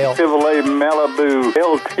for sale. Chevrolet Malibu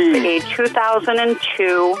LT. A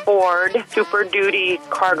 2002 Ford Super Duty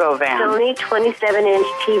cargo van. Sony 27-inch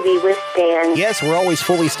TV with stand. Yes, we're always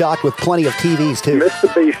fully stocked with plenty of TVs, too.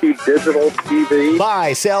 Mitsubishi Digital TV.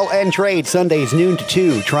 Buy, sell, and trade Sundays noon to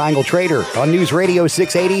 2. Triangle Trader on News Radio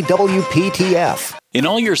 680 WPTF. In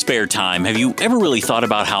all your spare time, have you ever really thought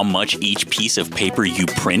about how much each piece of paper you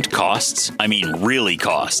print costs? I mean, really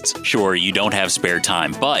costs. Sure, you don't have spare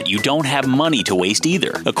time, but you don't have money to waste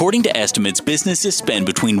either. According to estimates, businesses spend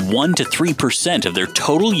between 1% to 3% of their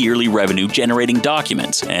total yearly revenue generating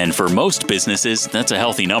documents, and for most businesses, that's a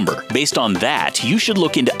healthy number. Based on that, you should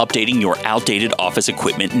look into updating your outdated office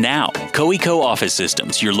equipment now. Coeco Office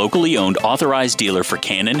Systems, your locally owned authorized dealer for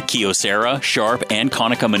Canon, Kyocera, Sharp, and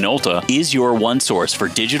Konica Minolta, is your one source for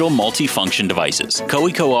digital multifunction devices.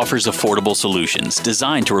 Coeco offers affordable solutions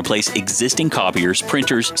designed to replace existing copiers,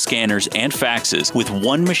 printers, scanners, and faxes with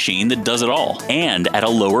one machine that does it all, and at a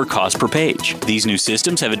lower cost per page. These new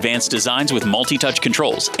systems have advanced designs with multi-touch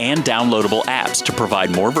controls and downloadable apps to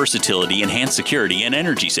provide more versatility, enhanced security, and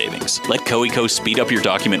energy savings. Let Coeco speed up your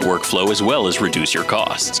document workflow as well as reduce your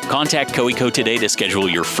costs. Contact Coeco today to schedule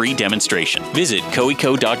your free demonstration. Visit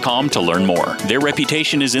coeco.com to learn more. Their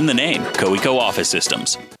reputation is in the name, Coeco Office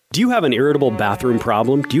Systems. Do you have an irritable bathroom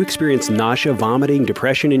problem? Do you experience nausea, vomiting,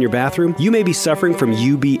 depression in your bathroom? You may be suffering from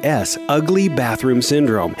UBS, ugly bathroom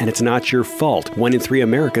syndrome, and it's not your fault. 1 in 3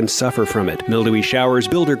 Americans suffer from it. Mildewy showers,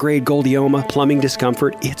 builder-grade goldioma, plumbing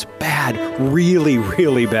discomfort. It's bad, really,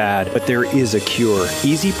 really bad. But there is a cure.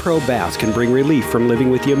 Easy Pro Baths can bring relief from living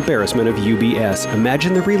with the embarrassment of UBS.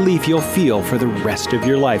 Imagine the relief you'll feel for the rest of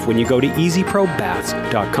your life when you go to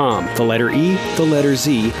easyprobaths.com. The letter E, the letter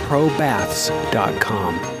Z,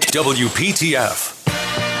 probaths.com. WPTF.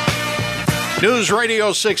 News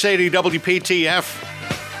Radio 680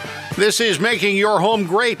 WPTF. This is Making Your Home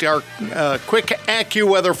Great. Our quick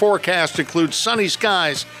AccuWeather forecast includes sunny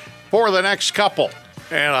skies for the next couple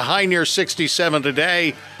and a high near 67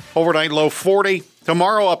 today. Overnight low 40.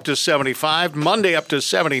 Tomorrow up to 75. Monday up to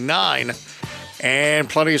 79. And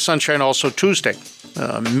plenty of sunshine also Tuesday.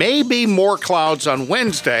 Maybe more clouds on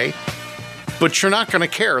Wednesday, but you're not going to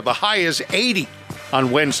care. The high is 80 on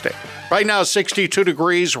Wednesday. Right now, 62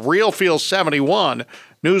 degrees, real feel 71.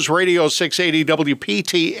 News Radio 680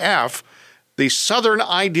 WPTF. The Southern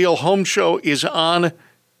Ideal Home Show is on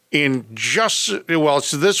in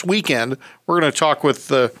it's this weekend. We're going to talk with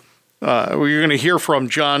you're going to hear from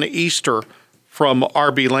John Easter from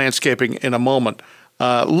RB Landscaping in a moment.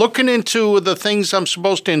 Looking into the things I'm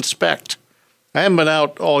supposed to inspect. I haven't been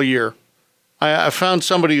out all year. I found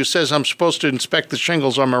somebody who says I'm supposed to inspect the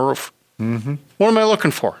shingles on my roof. Mm-hmm. What am I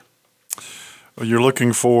looking for? You're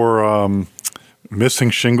looking for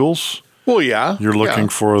missing shingles. Well, yeah. You're looking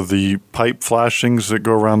for the pipe flashings that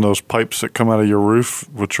go around those pipes that come out of your roof,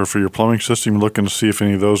 which are for your plumbing system. You're looking to see if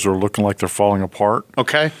any of those are looking like they're falling apart.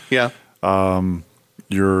 Okay, yeah.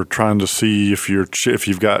 You're trying to see if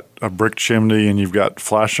you've got a brick chimney and you've got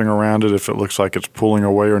flashing around it, if it looks like it's pulling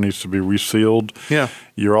away or needs to be resealed. Yeah.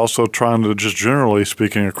 You're also trying to, just generally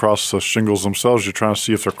speaking, across the shingles themselves, you're trying to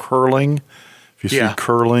see if they're curling. If you see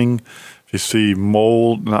curling, if you see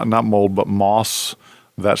mold, not mold, but moss,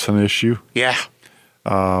 that's an issue. Yeah.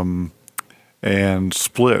 And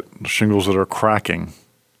split, shingles that are cracking.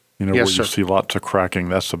 Where you sir. see lots of cracking,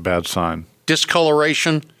 that's a bad sign.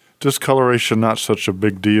 Discoloration? Discoloration, not such a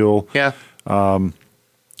big deal. Yeah.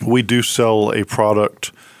 We do sell a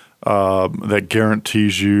product that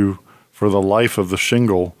guarantees you for the life of the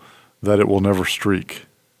shingle that it will never streak.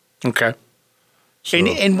 Okay. So,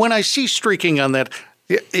 and when I see streaking on that,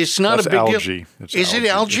 it's not a big algae. deal. Is it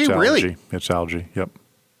algae? Really? It's algae. Yep.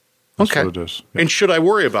 That's okay. what it is. Yep. And should I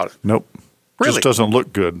worry about it? Nope. Really? Just doesn't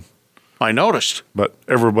look good. I noticed. But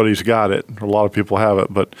everybody's got it. A lot of people have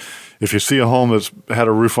it. But if you see a home that's had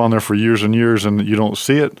a roof on there for years and years and you don't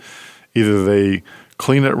see it, either they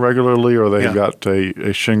clean it regularly or they've got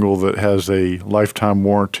a shingle that has a lifetime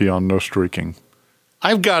warranty on no streaking.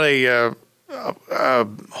 I've got a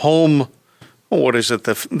home, what is it?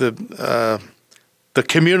 The the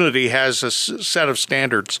community has a set of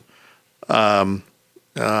standards.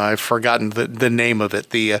 I've forgotten the name of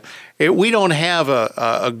it. We don't have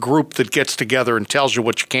a group that gets together and tells you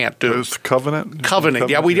what you can't do. It's the covenant? Covenant.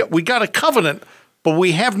 Yeah, we got a covenant, but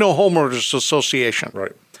we have no homeowners association.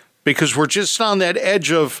 Right. Because we're just on that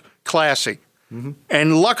edge of classy. Mm-hmm.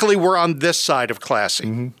 And luckily we're on this side of classy.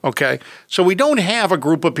 Mm-hmm. Okay? So we don't have a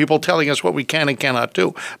group of people telling us what we can and cannot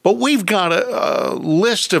do. But we've got a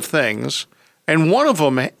list of things, and one of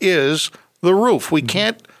them is the roof. We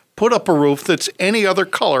can't put up a roof that's any other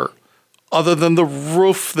color other than the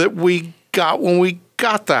roof that we got when we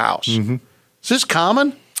got the house. Mm-hmm. Is this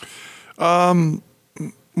common?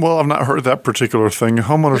 Well, I've not heard that particular thing.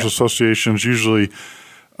 Homeowners associations usually,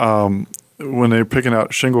 when they're picking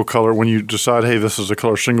out shingle color, when you decide, hey, this is the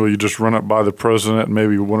color shingle, you just run it by the president and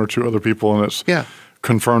maybe one or two other people, and it's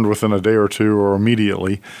confirmed within a day or two or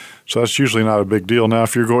immediately. So that's usually not a big deal. Now,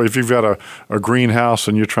 if you've got a greenhouse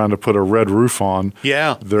and you're trying to put a red roof on,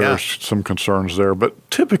 there's some concerns there. But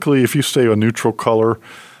typically, if you stay a neutral color,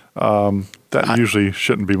 that usually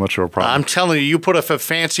shouldn't be much of a problem. I'm telling you, you put up a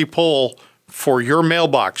fancy pole for your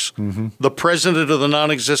mailbox, the president of the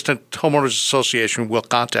non-existent homeowners association will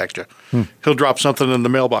contact you. He'll drop something in the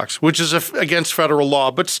mailbox, which is against federal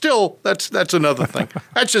law, but still, that's another thing.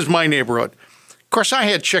 That's just my neighborhood. Of course, I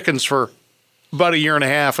had chickens for about a year and a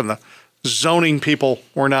half, and the zoning people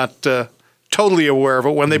were not totally aware of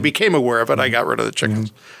it. When they became aware of it, I got rid of the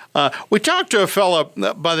chickens. We talked to a fellow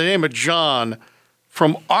by the name of John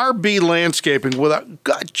from RB Landscaping with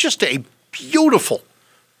just a beautiful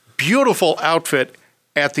outfit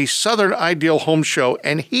at the Southern Ideal Home Show,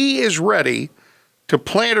 and he is ready to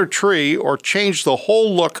plant a tree or change the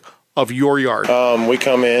whole look of your yard. We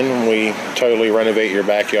come in and we totally renovate your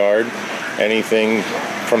backyard, anything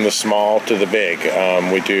from the small to the big.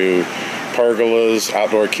 We do pergolas,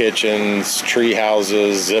 outdoor kitchens, tree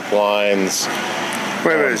houses, zip lines.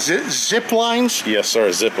 Wait, zip lines? Yes,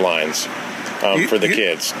 sir, zip lines for the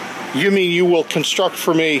kids. You mean you will construct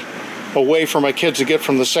for me a way for my kids to get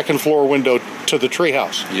from the second floor window to the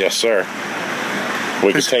treehouse? Yes, sir.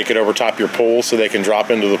 We can take it over top your pool so they can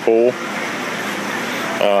drop into the pool.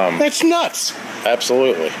 That's nuts.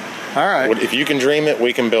 Absolutely. All right. If you can dream it,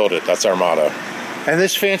 we can build it. That's our motto. And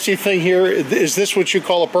this fancy thing here, is this what you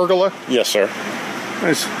call a pergola? Yes, sir.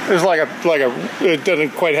 It's like it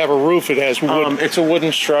doesn't quite have a roof. It has wood. It's a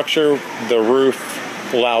wooden structure. The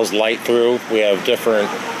roof allows light through. We have different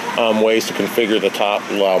ways to configure the top,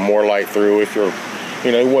 allow more light through. If you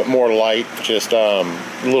want more light, just a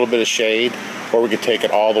little bit of shade, or we could take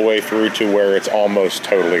it all the way through to where it's almost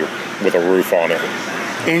totally with a roof on it.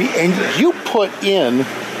 And you put in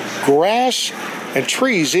grass and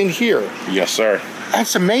trees in here. Yes, sir.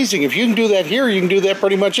 That's amazing. If you can do that here, you can do that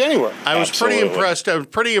pretty much anywhere. I was pretty impressed. I was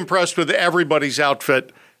pretty impressed with everybody's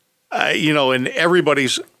outfit, and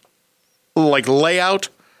everybody's layout.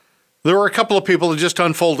 There were a couple of people that just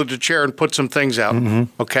unfolded a chair and put some things out.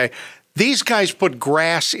 Mm-hmm. Okay. These guys put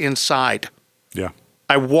grass inside. Yeah.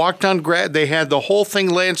 I walked on grass. They had the whole thing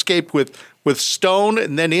landscaped with stone,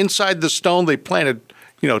 and then inside the stone they planted,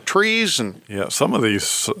 trees and. Yeah. Some of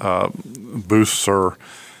these booths are,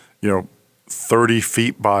 30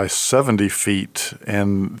 feet by 70 feet,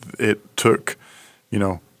 and it took,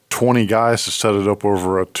 20 guys to set it up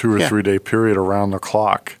over a 2 or 3 day period around the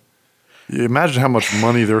clock. You imagine how much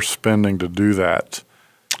money they're spending to do that.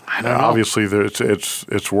 I don't know. Obviously,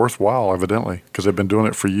 it's worthwhile, evidently, because they've been doing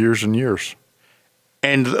it for years and years.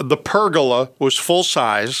 And the pergola was full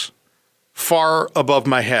size, far above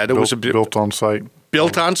my head. It was built on site.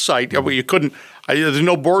 Built on site. Mm-hmm. You couldn't. There's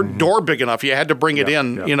no door big enough. You had to bring it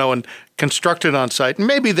in, and construct it on site. And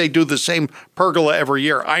maybe they do the same pergola every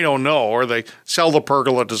year. I don't know, or they sell the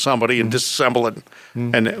pergola to somebody and disassemble it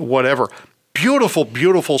and whatever. Beautiful,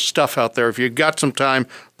 beautiful stuff out there. If you've got some time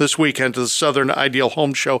this weekend to the Southern Ideal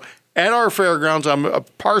Home Show at our fairgrounds, I'm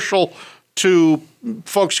partial to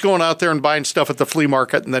folks going out there and buying stuff at the flea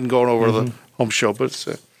market and then going over to the home show.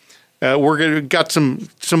 But we're got some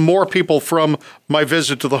more people from my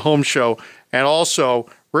visit to the home show, and also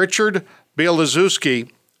Richard Bielizewski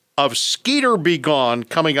of Skeeter Be Gone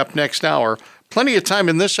coming up next hour. Plenty of time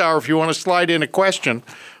in this hour if you want to slide in a question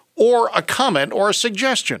or a comment or a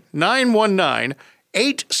suggestion.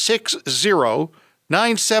 919-860-9783.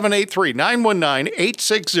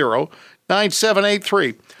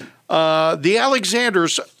 919-860-9783. The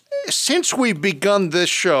Alexanders, since we've begun this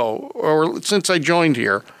show, or since I joined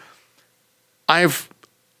here, I've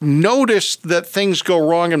noticed that things go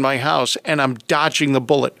wrong in my house, and I'm dodging the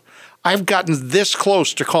bullet. I've gotten this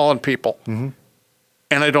close to calling people, and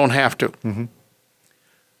I don't have to.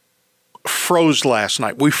 froze last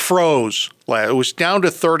night. We froze. It was down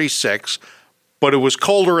to 36, but it was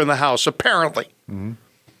colder in the house, apparently. Mm-hmm.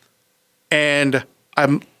 And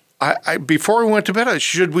I before we went to bed, I said,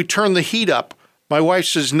 should we turn the heat up? My wife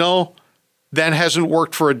says, no, that hasn't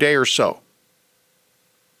worked for a day or so.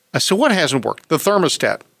 I said, what hasn't worked? The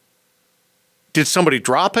thermostat. Did somebody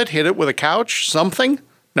drop it, hit it with a couch, something?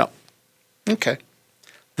 No. Okay.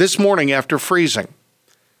 This morning after freezing,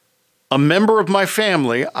 a member of my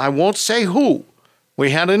family, I won't say who,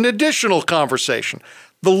 we had an additional conversation.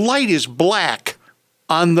 The light is black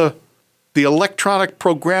on the electronic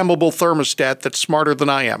programmable thermostat that's smarter than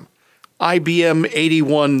I am. IBM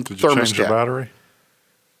 81 Did you thermostat. change the battery?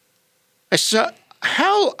 I said,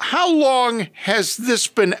 how long has this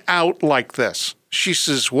been out like this? She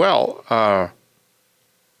says, well, I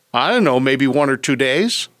don't know, maybe 1 or 2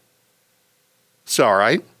 days. It's all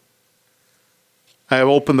right. I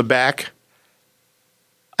opened the back.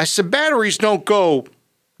 I said, batteries don't go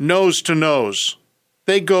nose to nose.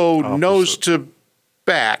 They go nose to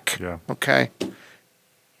back. Yeah. Okay.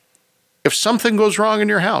 If something goes wrong in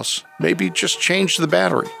your house, maybe just change the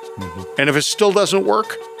battery. Mm-hmm. And if it still doesn't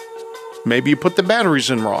work, maybe you put the batteries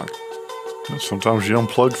in wrong. Sometimes you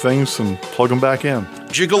unplug things and plug them back in.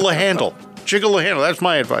 Jiggle the handle. Jiggle the handle. That's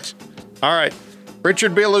my advice. All right.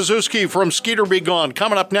 Richard Bielizewski from Skeeter Be Gone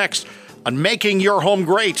coming up next on Making Your Home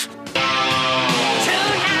Great.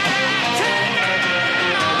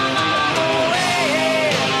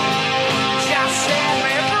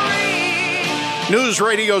 News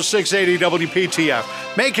Radio 680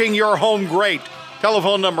 WPTF. Making your home great.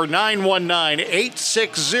 Telephone number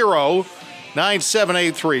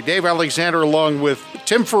 919-860-9783. Dave Alexander along with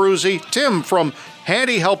Tim Ferruzzi. Tim from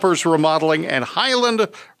Handy Helpers Remodeling and Highland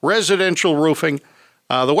Residential Roofing.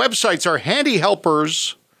 The websites are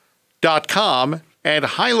handyhelpers.com and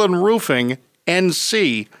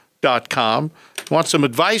highlandroofingnc.com. Want some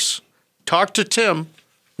advice? Talk to Tim.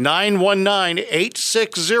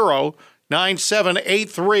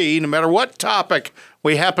 919-860-9783. No matter what topic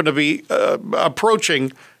we happen to be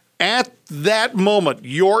approaching at that moment,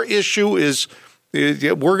 your issue is,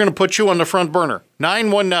 we're going to put you on the front burner.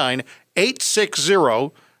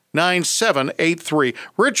 919-860-9783.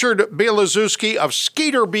 Richard Bielizewski of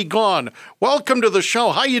Skeeter Be Gone. Welcome to the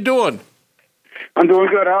show. How you doing? I'm doing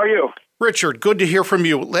good. How are you? Richard, good to hear from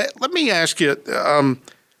you. Let me ask you, how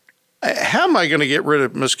am I going to get rid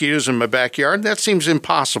of mosquitoes in my backyard? That seems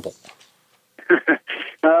impossible.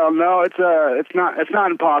 No, it's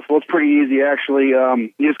not impossible. It's pretty easy, actually.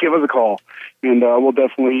 You just give us a call, and we'll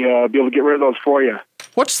definitely be able to get rid of those for you.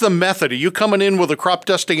 What's the method? Are you coming in with a crop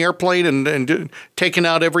dusting airplane and taking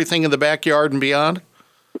out everything in the backyard and beyond?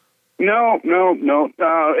 No.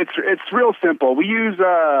 It's real simple. We use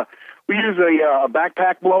a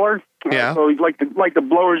backpack blower. Yeah. So like the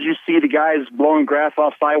blowers you see the guys blowing grass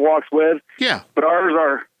off sidewalks with. Yeah. But ours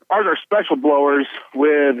are special blowers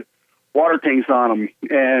with water tanks on them,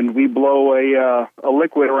 and we blow a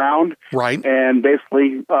liquid around, right, and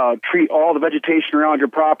basically treat all the vegetation around your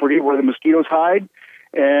property where the mosquitoes hide,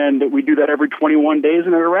 and we do that every 21 days,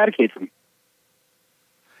 and it eradicates them.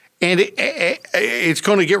 And it's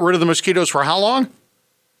going to get rid of the mosquitoes for how long?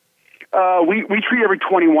 We treat every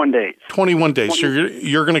 21 days. 21 days. So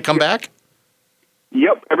you're going to come back?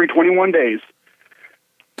 Yep, every 21 days.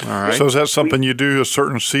 All right. So is that something you do a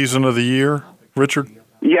certain season of the year, Richard?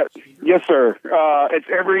 Yes, sir. It's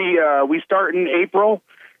every, we start in April,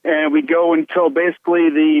 and we go until basically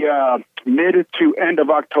the mid to end of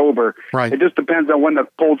October. Right. It just depends on when the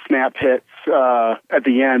cold snap hits at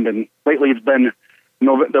the end, and lately it's been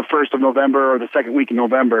the 1st of November or the second week in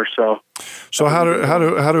November. So how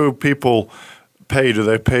do people pay? Do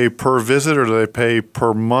they pay per visit, or do they pay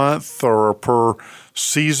per month or per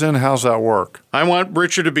season? How's that work? I want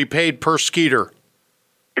Richard to be paid per skeeter.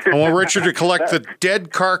 I want Richard to collect the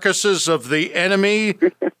dead carcasses of the enemy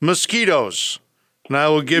mosquitoes, and I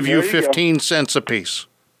will give you 15 cents a piece.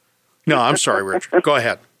 No, I'm sorry, Richard. Go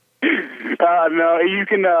ahead. No, you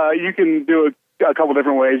can do a couple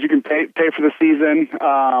different ways. You can pay for the season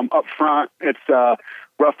up front. It's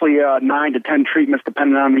roughly 9 to 10 treatments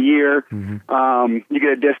depending on the year. Mm-hmm. You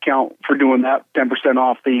get a discount for doing that, 10%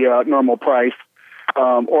 off the normal price.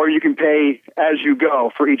 Or you can pay as you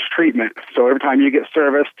go for each treatment. So every time you get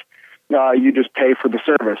serviced, you just pay for the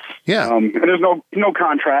service. Yeah. And there's no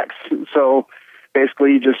contracts. So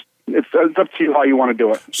basically, it's up to you how you want to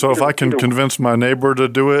do it. So if I can convince my neighbor to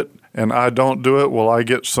do it and I don't do it, will I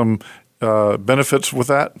get some benefits with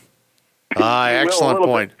that? Excellent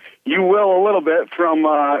point. You will a little bit from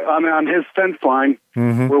on his fence line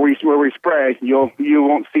Mm-hmm. where we spray. You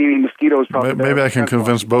won't see any mosquitoes. Maybe I can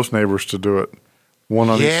convince both neighbors to do it. one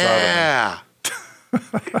on each side. Yeah.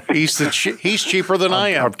 He's cheaper than I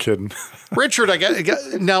am. I'm kidding. Richard, I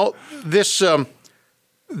got now this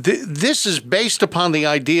this is based upon the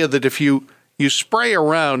idea that if you spray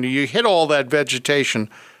around, you hit all that vegetation,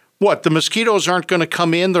 what, the mosquitoes aren't going to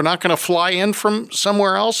come in, they're not going to fly in from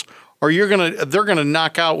somewhere else, or they're going to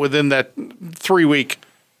knock out within that 3-week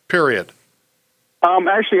period?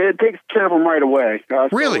 Actually, it takes care of them right away.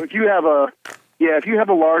 Really? So if you have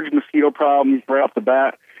a large mosquito problem right off the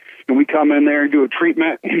bat, and we come in there and do a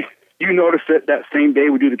treatment, you notice it that same day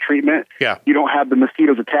we do the treatment. Yeah. You don't have the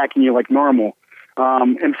mosquitoes attacking you like normal.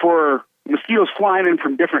 And for mosquitoes flying in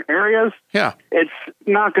from different areas, yeah, it's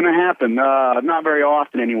not going to happen. Not very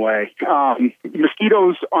often, anyway.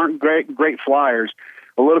 Mosquitoes aren't great flyers.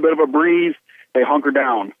 A little bit of a breeze, they hunker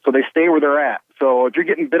down, so they stay where they're at. So if you're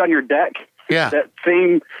getting bit on your deck, yeah, that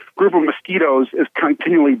same group of mosquitoes is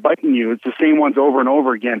continually biting you. It's the same ones over and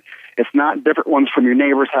over again. It's not different ones from your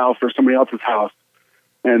neighbor's house or somebody else's house.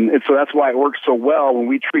 And so that's why it works so well when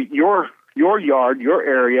we treat your yard, your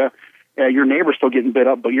area. Your neighbor's still getting bit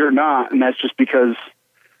up, but you're not, and that's just because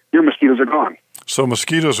your mosquitoes are gone. So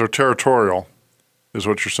mosquitoes are territorial, is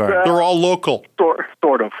what you're saying? They're all local.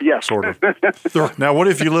 Sort of, yes. Sort of. Now, what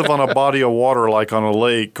if you live on a body of water, like on a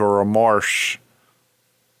lake or a marsh?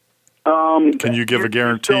 Can you give a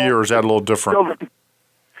guarantee, or is that a little different?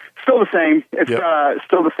 Still the same. It's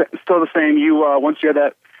still the same. You once you have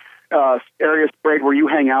that area sprayed where you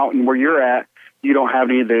hang out and where you're at, you don't have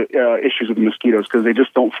any of the issues with the mosquitoes because they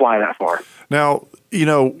just don't fly that far. Now,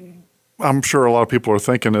 I'm sure a lot of people are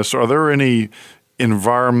thinking this. Are there any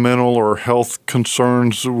environmental or health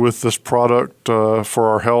concerns with this product for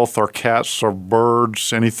our health, our cats, our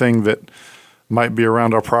birds, anything that might be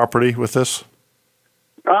around our property with this?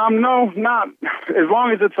 No, not as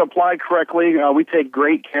long as it's applied correctly. We take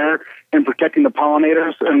great care in protecting the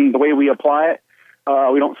pollinators and the way we apply it.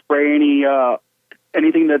 We don't spray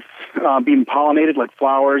anything that's being pollinated, like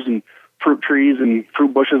flowers and fruit trees and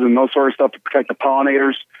fruit bushes and those sort of stuff to protect the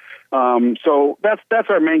pollinators. So that's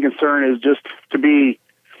our main concern, is just to be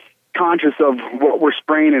conscious of what we're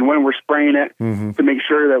spraying and when we're spraying it, to make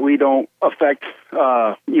sure that we don't affect,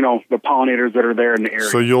 the pollinators that are there in the area.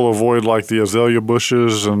 So you'll avoid like the azalea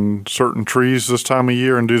bushes and certain trees this time of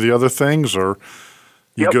year and do the other things, or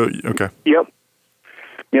you go? Okay. Yep.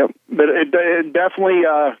 But it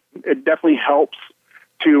definitely helps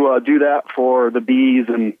to do that for the bees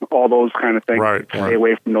and all those kind of things. Right. Stay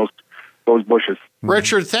away from those bushes.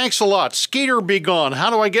 Richard, thanks a lot. Skeeter Be Gone. How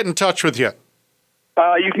do I get in touch with you?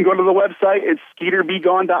 You can go to the website. It's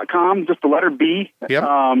skeeterbegone.com, just the letter B,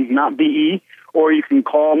 not B-E. Or you can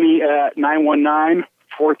call me at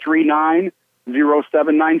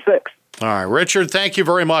 919-439-0796. All right. Richard, thank you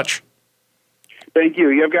very much. Thank you.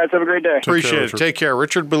 You guys have a great day. Appreciate it. Take care.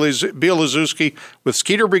 Richard Bielizewski with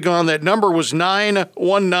Skeeter Be Gone. That number was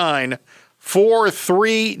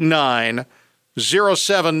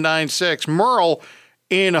 919-439-0796. Merle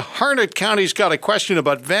in Harnett County's got a question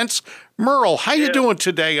about vents. Merle, how you doing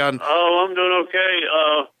today on? Oh, I'm doing okay.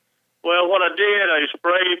 Well, what I did, I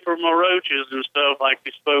sprayed for my roaches and stuff like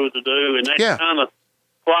you're supposed to do, and they kind of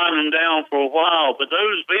quieted them down for a while. But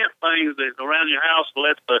those vent things that around your house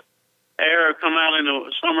let the air come out in the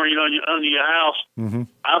summer, under your house,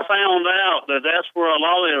 I found out that that's where a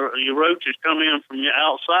lot of your roaches come in from your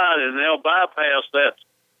outside, and they'll bypass that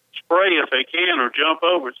spray if they can, or jump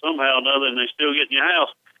over it somehow or another, and they still get in your house.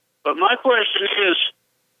 But my question is,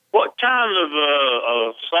 what kind of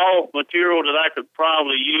salt material that I could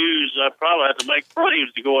probably use? I probably have to make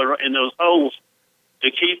frames to go in those holes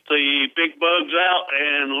to keep the big bugs out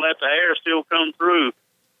and let the air still come through.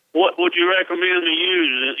 What would you recommend to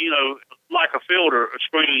use? Like a filter, a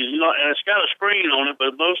screen. And it's got a screen on it,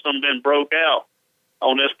 but most of them been broke out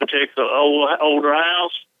on this particular older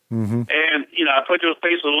house. And, I put this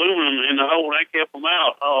piece of aluminum in the hole and I kept them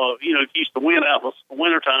out. Keeps the wind out in the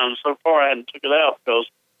wintertime. So far I hadn't took it out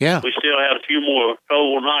because we still had a few more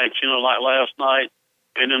cold nights, like last night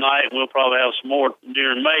and tonight. We'll probably have some more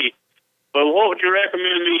during May. But what would you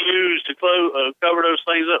recommend me use to cover those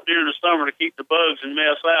things up during the summer to keep the bugs and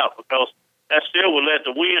mess out? Because that still would let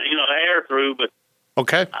the wind, the air through. But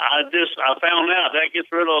I found out that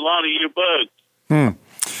gets rid of a lot of your bugs.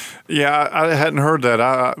 Yeah, I hadn't heard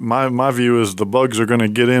that. My view is the bugs are going to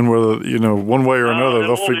get in whether one way or another.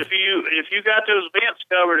 If you got those vents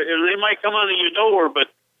covered, they might come under your door, but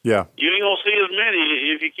you ain't gonna see as many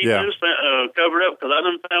if you keep those covered up. Because I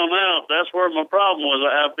done found out that's where my problem was.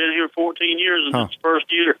 I've been here 14 years, and this first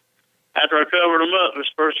year after I covered them up, this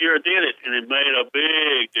first year I did it, and it made a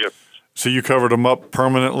big difference. So you covered them up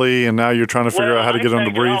permanently, and now you're trying to figure out how to get them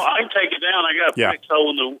to breathe? I can take it down. I got a fixed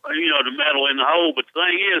hole in the metal in the hole. But the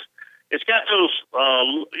thing is, it's got those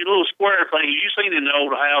little square things you've seen in the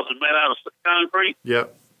old houses made out of concrete. Yep.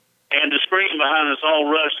 And the screen behind it's all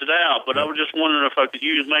rusted out. But I was just wondering if I could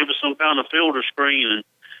use maybe some kind of filter screen and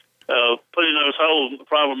put in those holes.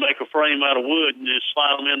 Probably make a frame out of wood and just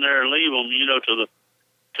slide them in there and leave them, to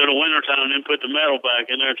the wintertime, and then put the metal back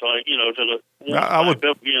in there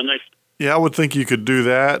I would think you could do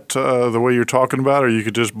that the way you're talking about, or you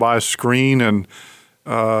could just buy a screen and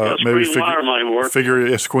maybe figure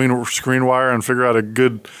a screen wire and figure out a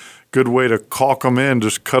good way to caulk them in.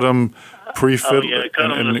 Just cut them pre-fit. Cut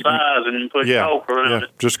them in the size and put caulk around it.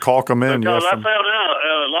 Just caulk them in. Because I found out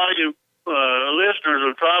a lot of you listeners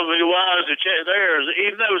are probably wise to check theirs.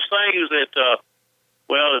 Even those things that.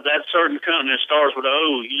 That certain company that starts with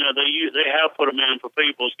O, they have put them in for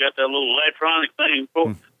people. It's got that little electronic thing.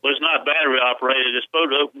 Well, it's not battery operated. It's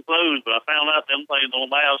supposed to open and close, but I found out them things don't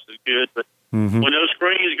last as good. But when those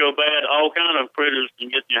screens go bad, all kind of critters can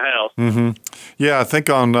get in your house. Yeah, I think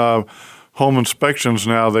on home inspections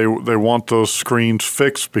now they want those screens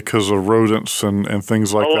fixed because of rodents and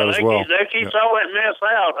things like that as well. That keeps all that mess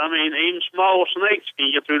out. I mean, even small snakes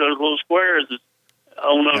can get through those little squares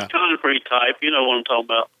on those concrete type. You know what I'm talking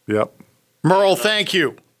about. Yep. Merle, thank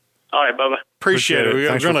you. All right, bye-bye. Appreciate it.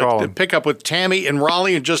 Thanks We're going for to pick up with Tammy in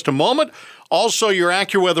Raleigh in just a moment. Also, your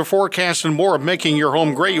AccuWeather forecast and more of making your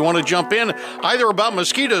home great. You want to jump in either about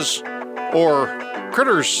mosquitoes or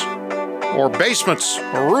critters or basements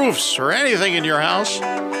or roofs or anything in your house,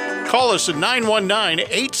 call us at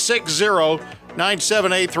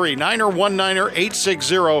 919-860-9783.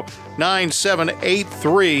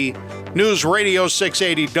 919-860-9783. News Radio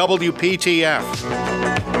 680 WPTF.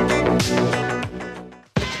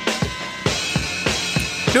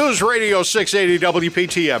 News Radio 680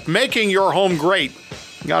 WPTF. Making your home great.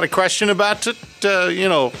 Got a question about it?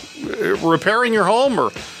 Repairing your home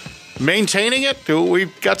or maintaining it?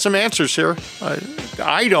 We've got some answers here.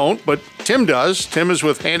 I don't, but Tim does. Tim is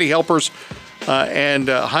with Handy Helpers and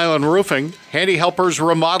Highland Roofing. Handy Helpers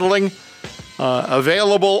Remodeling,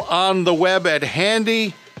 available on the web at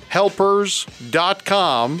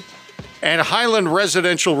handyhelpers.com, and Highland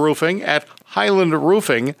Residential Roofing at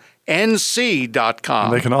highlandroofingnc.com.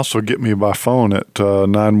 And they can also get me by phone at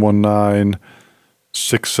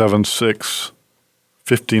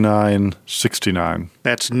 919-676-5969.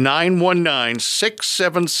 That's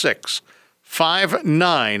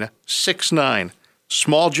 919-676-5969.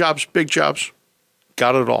 Small jobs, big jobs,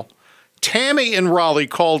 got it all. Tammy in Raleigh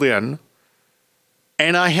called in,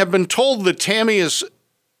 and I have been told that Tammy is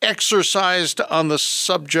exercised on the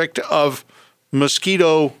subject of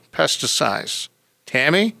mosquito pesticides.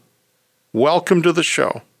 Tammy, welcome to the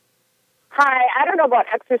show. Hi, I don't know about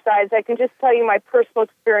exercise. I can just tell you my personal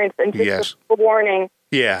experience and just a warning.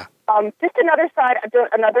 Yeah. Just another side,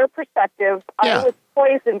 another perspective. Yeah. I was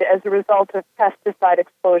poisoned as a result of pesticide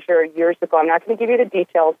exposure years ago. I'm not going to give you the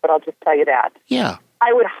details, but I'll just tell you that. Yeah.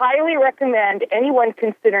 I would highly recommend anyone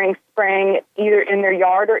considering spraying either in their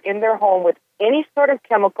yard or in their home with any sort of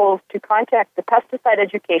chemicals to contact the Pesticide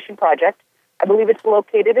Education Project. I believe it's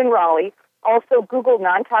located in Raleigh. Also, Google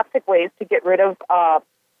non-toxic ways to get rid of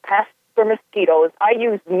pests or mosquitoes. I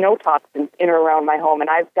use no toxins in or around my home, and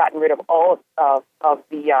I've gotten rid of all of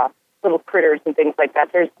the little critters and things like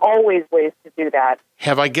that. There's always ways to do that.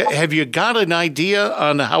 Have you got an idea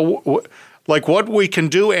on how, like what we can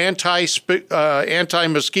do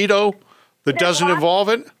anti-mosquito that doesn't involve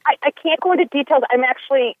it? I can't go into details. I'm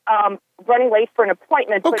actually running late for an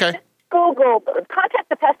appointment. Okay. But contact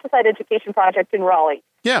the Pesticide Education Project in Raleigh.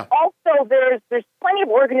 Yeah. Also, there's plenty of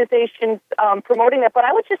organizations promoting that, but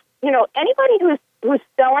I would just, anybody who's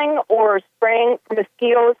selling or spraying for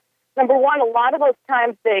mosquitoes, number one, a lot of those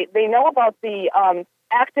times they know about the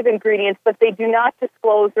active ingredients, but they do not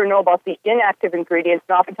disclose or know about the inactive ingredients,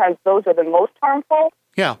 and oftentimes those are the most harmful.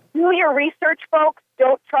 Yeah. Do your research, folks.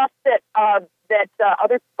 Don't trust that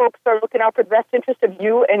other folks are looking out for the best interest of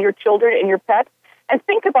you and your children and your pets. And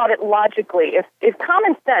think about it logically. If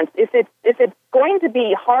common sense, if it's going to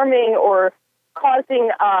be harming or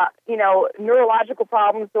causing neurological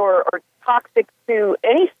problems or toxic to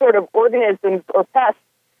any sort of organisms or pests,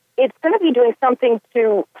 it's going to be doing something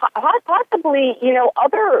to possibly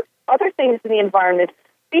other things in the environment.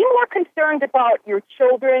 Be more concerned about your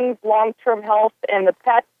children's long-term health and the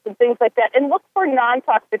pets and things like that, and look for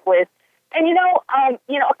non-toxic ways. And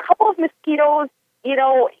a couple of mosquitoes.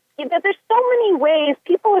 There's so many ways.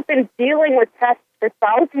 People have been dealing with pests for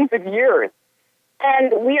thousands of years.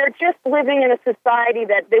 And we are just living in a society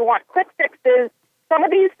that they want quick fixes. Some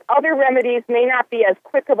of these other remedies may not be as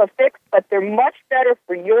quick of a fix, but they're much better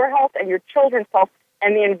for your health and your children's health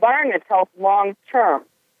and the environment's health long term.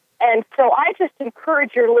 And so I just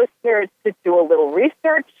encourage your listeners to do a little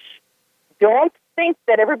research. Don't think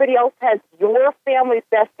that everybody else has your family's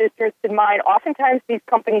best interest in mind. Oftentimes these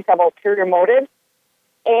companies have ulterior motives,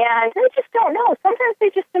 and they just don't know. Sometimes they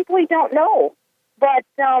just simply don't know. But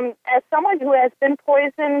as someone who has been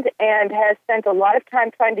poisoned and has spent a lot of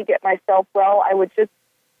time trying to get myself well, I would just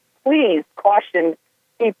please caution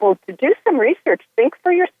people to do some research. Think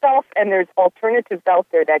for yourself, and there's alternatives out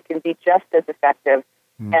there that can be just as effective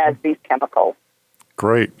as these chemicals.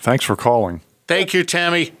 Great. Thanks for calling. Thank you,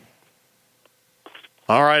 Tammy.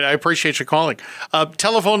 All right, I appreciate you calling.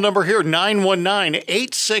 Telephone number here,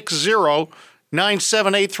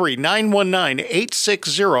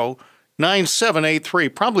 919-860-9783.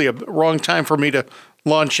 919-860-9783. Probably a wrong time for me to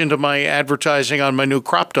launch into my advertising on my new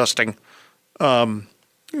crop dusting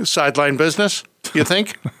sideline business, you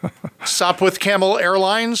think? Sopwith Camel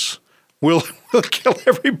Airlines will kill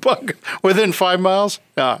every bug within 5 miles.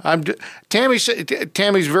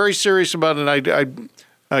 Tammy's very serious about it.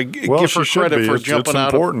 I give her credit for jumping out.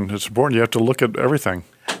 It's important. It's important. You have to look at everything.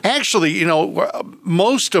 Actually,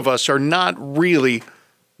 most of us are not really.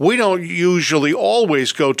 We don't usually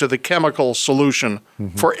always go to the chemical solution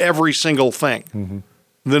for every single thing.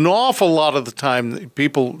 An awful lot of the time,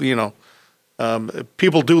 people,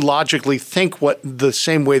 people do logically think the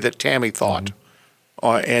same way that Tammy thought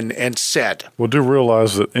and said. Well, do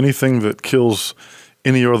realize that anything that kills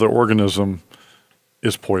any other organism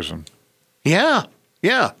is poison. Yeah.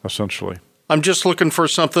 Essentially. I'm just looking for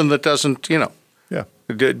something that doesn't,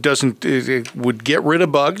 it would get rid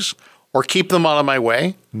of bugs or keep them out of my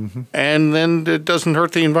way, and then it doesn't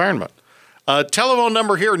hurt the environment. Telephone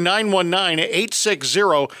number here,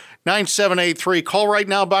 919-860-9783. Call right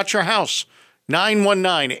now about your house,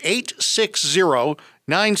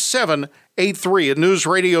 919-860-9783 at News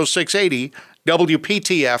Radio 680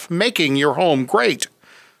 WPTF, making your home great.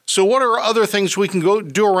 So what are other things we can go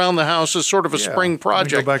do around the house as sort of a spring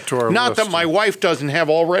project? Go back to our Not list. that my wife doesn't have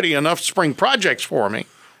already enough spring projects for me.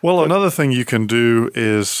 Well, another thing you can do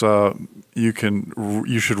is you should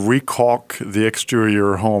recaulk the exterior of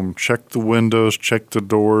your home. Check the windows, check the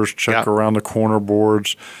doors, check around the corner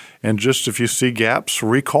boards, and just if you see gaps,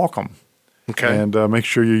 recaulk them. Okay. And make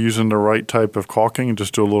sure you're using the right type of caulking, and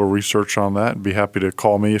just do a little research on that. And be happy to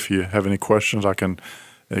call me if you have any questions. I can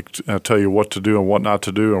tell you what to do and what not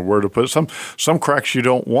to do and where to put it. Some cracks you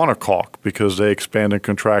don't want to caulk because they expand and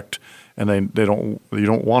contract, and you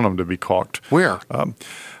don't want them to be caulked. Where?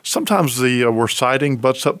 Sometimes where siding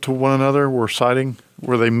butts up to one another, where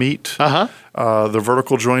they meet, the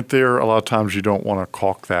vertical joint there. A lot of times you don't want to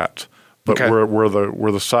caulk that, but where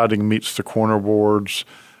the siding meets the corner boards,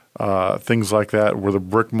 things like that, where the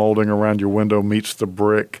brick molding around your window meets the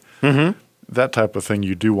brick. That type of thing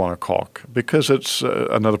you do want to caulk because it's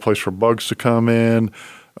another place for bugs to come in,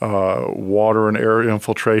 water and air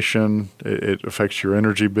infiltration. It affects your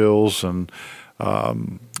energy bills and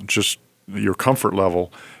just your comfort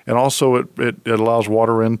level. And also it allows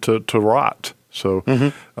water in to rot.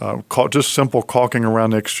 So just simple caulking around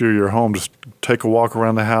the exterior of your home. Just take a walk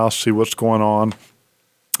around the house, see what's going on.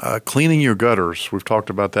 Cleaning your gutters. We've talked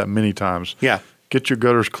about that many times. Yeah. Get your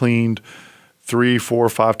gutters cleaned 3, 4,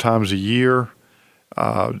 5 times a year.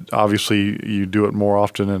 Obviously, you do it more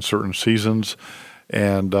often in certain seasons,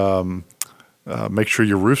 and make sure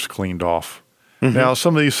your roof's cleaned off. Now,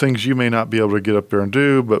 some of these things you may not be able to get up there and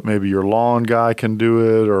do, but maybe your lawn guy can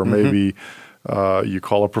do it, or maybe you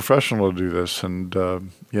call a professional to do this. And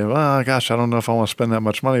gosh, I don't know if I want to spend that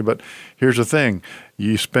much money. But here's the thing: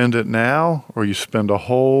 you spend it now, or you spend a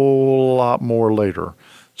whole lot more later.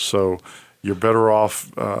 So you're better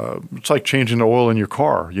off. It's like changing the oil in your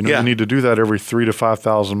car. You need to do that every 3,000 to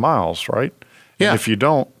 5,000 miles, right? Yeah. And if you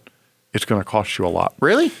don't, it's going to cost you a lot.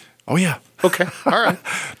 Really? Oh yeah. Okay. All right.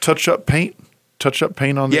 Touch up paint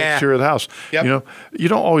on the exterior of the house. Yep. You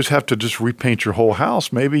don't always have to just repaint your whole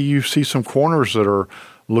house. Maybe you see some corners that are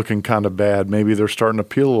looking kind of bad. Maybe they're starting to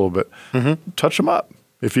peel a little bit. Touch them up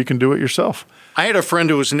if you can do it yourself. I had a friend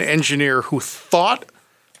who was an engineer who thought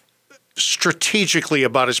strategically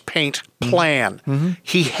about his paint plan.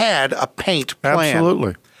 He had a paint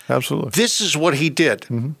plan. Absolutely. This is what he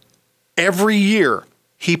did. Every year,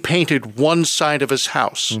 he painted one side of his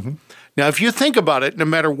house. Now, if you think about it, no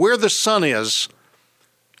matter where the sun is,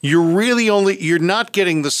 you're not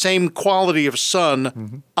getting the same quality of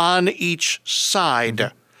sun on each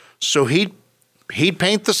side. So he'd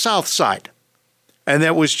paint the south side. And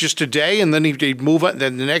that was just a day, and then he'd move on.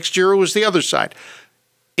 Then the next year it was the other side.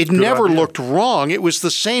 It never looked wrong. It was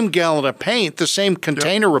the same gallon of paint, the same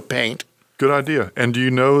container of paint. Good idea. And do you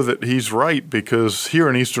know that he's right? Because here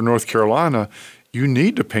in eastern North Carolina, you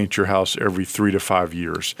need to paint your house every 3 to 5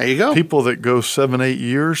 years. There you go. People that go 7, 8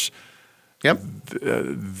 years, yep,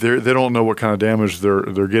 they don't know what kind of damage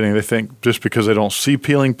they're getting. They think just because they don't see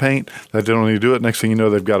peeling paint that they don't need to do it. Next thing you know,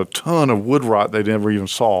 they've got a ton of wood rot they never even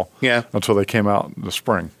saw. Yeah. Until they came out in the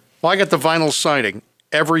spring. Well, I got the vinyl siding.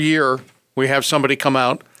 Every year we have somebody come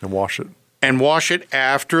out and wash it. And wash it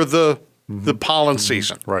after the pollen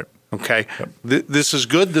season. Right. Okay. Yep. This is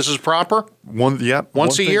good. This is proper. Once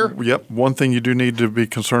a year. Yep. One thing you do need to be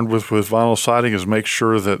concerned with vinyl siding is make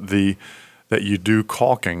sure that that you do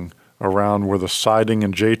caulking around where the siding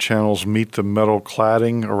and J channels meet the metal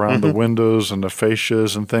cladding around the windows and the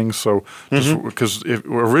fascias and things. So just because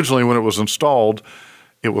originally when it was installed,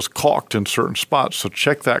 it was caulked in certain spots. So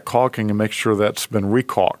check that caulking and make sure that's been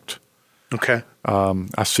recaulked. Okay.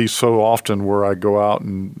 I see so often where I go out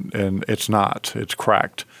and it's not. It's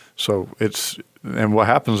cracked. So and what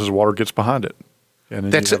happens is water gets behind it.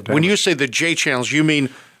 And then when you say the J channels, you mean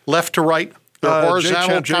left to right, the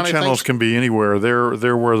horizontal J channels can be anywhere.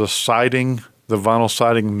 They're where the siding, the vinyl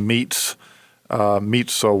siding meets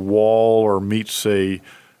a wall or meets a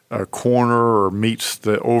corner or meets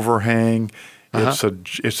the overhang. It's a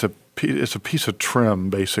piece of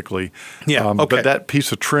trim, basically. Yeah. Okay. But that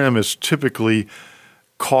piece of trim is typically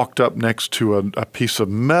caulked up next to a piece of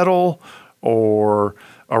metal or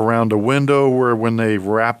around a window where when they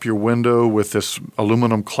wrap your window with this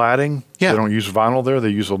aluminum cladding, they don't use vinyl there. They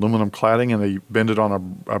use aluminum cladding and they bend it on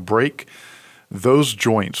a brake. Those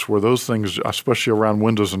joints where those things, especially around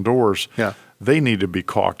windows and doors, they need to be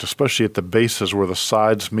caulked, especially at the bases where the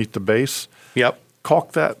sides meet the base. Yep.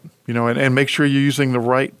 Caulk that, and make sure you're using the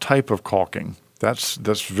right type of caulking. That's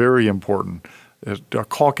very important.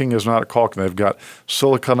 Caulking is not a caulking. They've got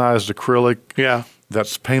siliconized acrylic. Yeah.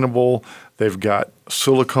 That's paintable. They've got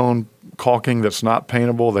silicone caulking that's not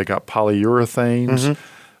paintable. They got polyurethanes,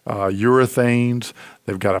 urethanes.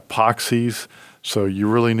 They've got epoxies. So you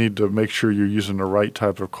really need to make sure you're using the right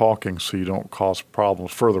type of caulking so you don't cause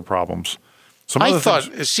further problems. I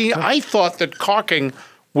thought that caulking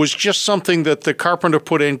was just something that the carpenter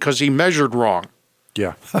put in because he measured wrong.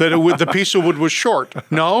 Yeah. That the piece of wood was short.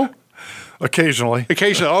 No? Occasionally.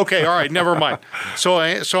 Okay. All right. Never mind. So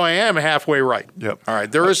I am halfway right. Yep. All right.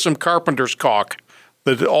 There is some carpenter's caulk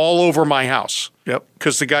that all over my house. Yep.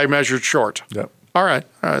 Because the guy measured short. Yep. All right.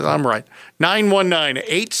 I'm right.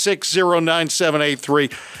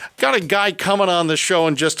 919-860-9783. Got a guy coming on the show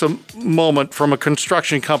in just a moment from a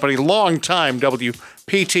construction company, long-time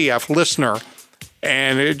WPTF listener.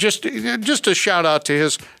 And just a shout out to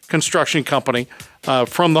his construction company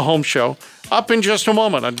from the home show. Up in just a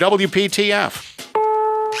moment on WPTF.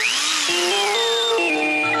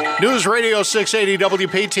 News Radio 680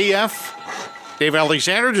 WPTF. Dave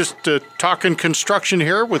Alexander just talking construction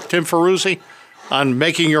here with Tim Ferruzzi on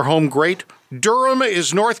making your home great. Durham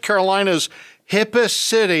is North Carolina's hippest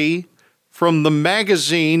city from the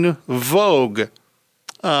magazine Vogue.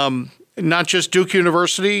 Not just Duke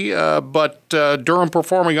University, but Durham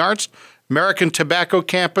Performing Arts, American Tobacco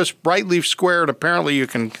Campus, Brightleaf Square, and apparently you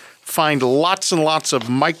can find lots and lots of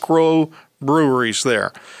micro breweries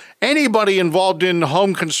there. Anybody involved in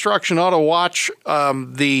home construction ought to watch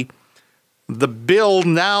the bill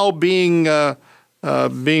now being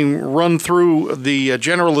run through the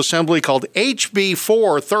General Assembly called HB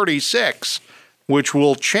 436, which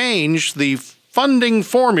will change the funding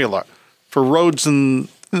formula for roads and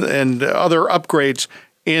other upgrades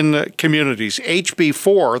in communities. HB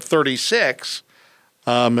 436.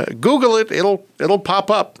 Google it; it'll pop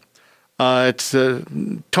up. It's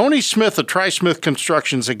Tony Smith of Tri-Smith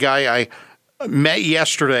Construction's a guy I met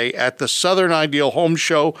yesterday at the Southern Ideal Home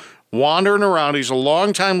Show, wandering around. He's a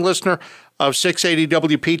longtime listener of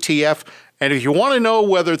 680 WPTF, and if you want to know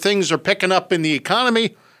whether things are picking up in the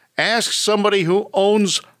economy, ask somebody who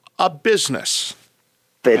owns a business.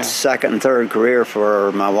 It's second and third career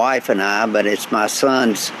for my wife and I, but it's my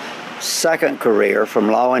son's second career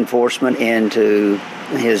from law enforcement into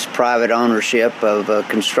his private ownership of a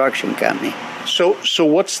construction company. So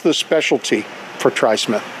what's the specialty for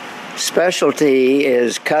Tri-Smith? Specialty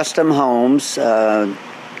is custom homes, 2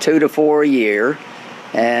 to 4 a year,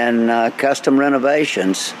 and custom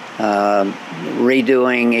renovations,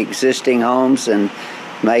 redoing existing homes and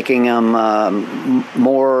making them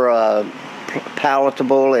more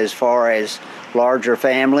palatable as far as larger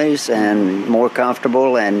families and more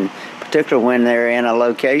comfortable, and particularly when they're in a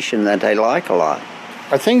location that they like a lot.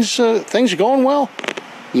 Are things going well?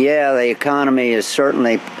 Yeah, the economy has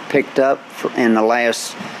certainly picked up in the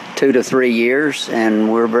last 2 to 3 years,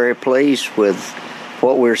 and we're very pleased with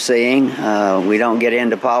what we're seeing. We don't get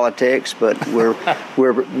into politics, but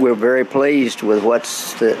we're very pleased with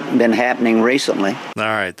what's been happening recently. All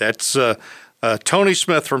right, that's Tony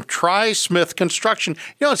Smith from Tri-Smith Construction.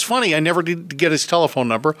 You know, it's funny, I never did get his telephone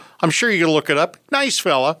number. I'm sure you can look it up. Nice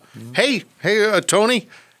fella. Mm-hmm. Hey, Tony.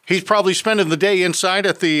 He's probably spending the day inside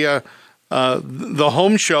at the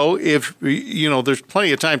home show. If there's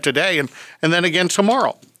plenty of time today, and then again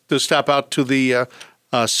tomorrow to stop out to the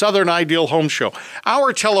Southern Ideal Home Show.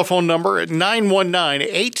 Our telephone number at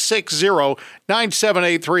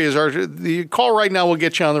 919-860-9783 is the call right now. Will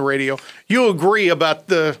get you on the radio. You agree about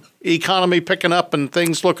the economy picking up and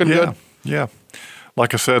things looking good? Yeah.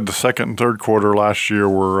 Like I said, the second and third quarter last year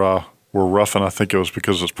were rough, and I think it was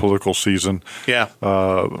because it's political season. Yeah.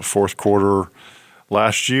 Fourth quarter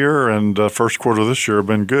last year and first quarter this year have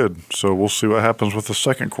been good. So we'll see what happens with the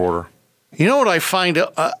second quarter. You know what I find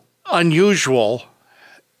unusual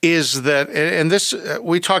is that, and this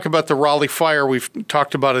we talk about the Raleigh fire. We've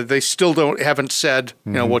talked about it. They still haven't said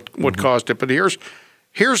what caused it. But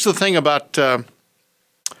here's the thing about.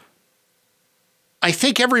 I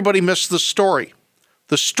think everybody missed the story.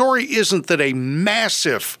 The story isn't that a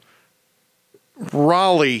massive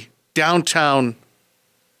Raleigh downtown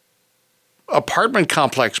apartment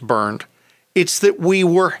complex burned. It's that we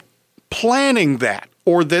were planning that,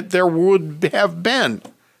 or that there would have been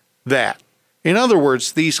that. In other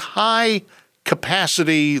words, these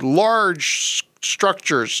high-capacity, large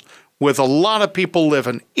structures with a lot of people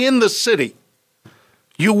living in the city,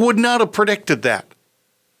 you would not have predicted that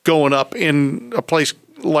going up in a place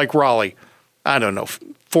like Raleigh, I don't know,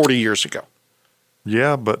 40 years ago.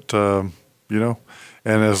 Yeah, but, and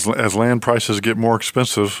as land prices get more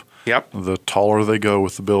expensive, the taller they go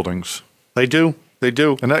with the buildings. They do.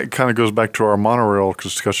 And that kind of goes back to our monorail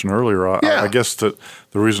discussion earlier. I guess that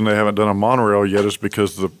the reason they haven't done a monorail yet is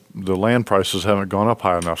because the land prices haven't gone up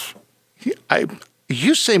high enough.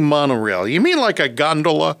 You say monorail. You mean like a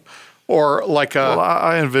gondola or like a... Well,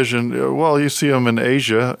 I envision, you see them in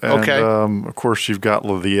Asia. And, of course, you've got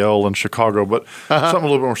the L in Chicago, but something a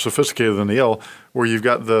little bit more sophisticated than the L, where you've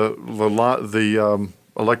got the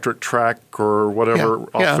electric track or whatever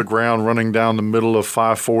off the ground running down the middle of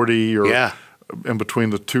 540 or in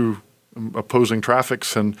between the two opposing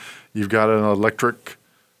traffics, and you've got an electric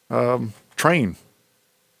train.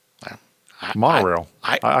 Monorail.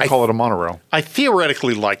 I call it a monorail. I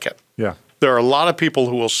theoretically like it. Yeah. There are a lot of people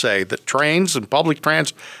who will say that trains and public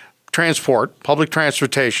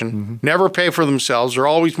transportation never pay for themselves. They're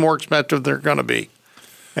always more expensive than they're going to be.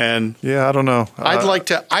 And I don't know. I'd like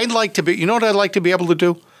to be, you know what I'd like to be able to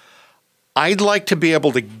do? I'd like to be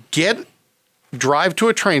able to drive to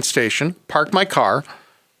a train station, park my car,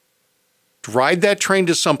 ride that train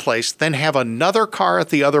to someplace, then have another car at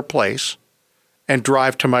the other place and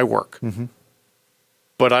drive to my work. Mm-hmm.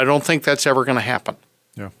 But I don't think that's ever going to happen.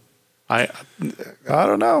 Yeah. I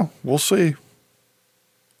don't know. We'll see.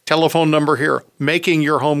 Telephone number here, making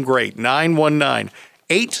your home great,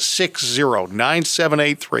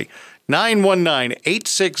 919-860-9783.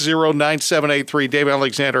 919-860-9783. Dave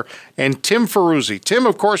Alexander and Tim Ferruzzi. Tim,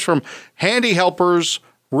 of course, from Handy Helpers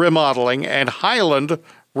Remodeling and Highland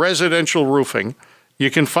Residential Roofing.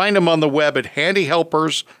 You can find them on the web at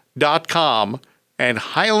handyhelpers.com and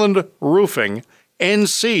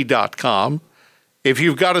highlandroofingnc.com. If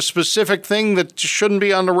you've got a specific thing that shouldn't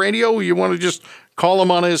be on the radio, you want to just call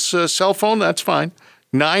him on his cell phone, that's fine.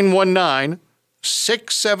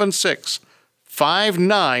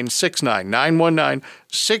 919-676-5969.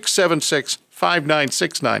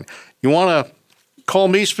 919-676-5969. You want to call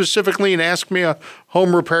me specifically and ask me a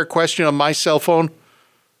home repair question on my cell phone?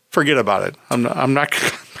 Forget about it. I'm not.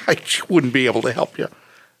 I wouldn't be able to help you.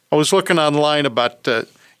 I was looking online about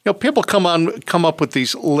people come up with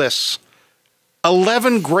these lists.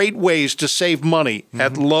 11 great ways to save money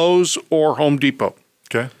at Lowe's or Home Depot.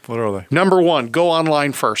 Okay, what are they? Number 1, go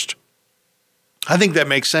online first. I think that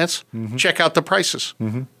makes sense. Mm-hmm. Check out the prices.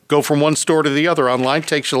 Mm-hmm. Go from one store to the other online.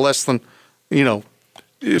 Takes you less than,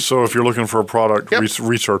 So if you're looking for a product,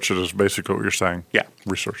 research it is basically what you're saying. Yeah.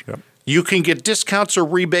 Research, yeah. You can get discounts or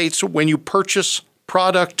rebates when you purchase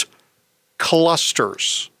product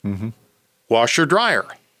clusters. Mm-hmm. Washer, dryer,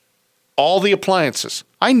 all the appliances.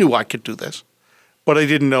 I knew I could do this, but I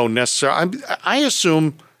didn't know necessarily. I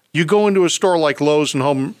assume you go into a store like Lowe's and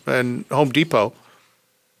Home Depot,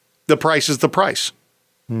 the price is the price.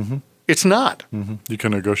 Mm-hmm. It's not. Mm-hmm. You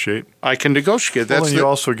can negotiate. I can negotiate. And you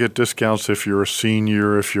also get discounts if you're a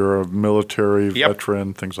senior, if you're a military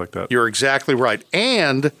veteran, things like that. You're exactly right.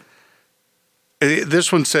 And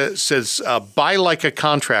this one says buy like a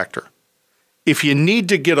contractor. if you need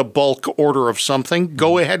to get a bulk order of something,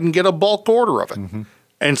 go ahead and get a bulk order of it.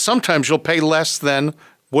 And sometimes you'll pay less than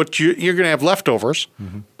what you're going to have leftovers,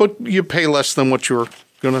 but you pay less than what you're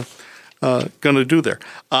going to do there.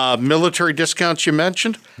 Military discounts you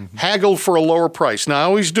mentioned, haggle for a lower price. Now, I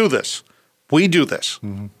always do this. We do this.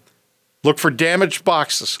 Look for damaged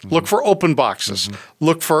boxes. Look for open boxes.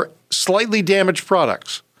 Look for slightly damaged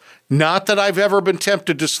products. Not that I've ever been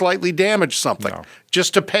tempted to slightly damage something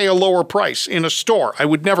just to pay a lower price in a store. I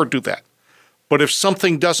would never do that. But if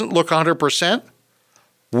something doesn't look 100%,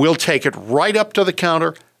 we'll take it right up to the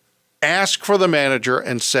counter, ask for the manager,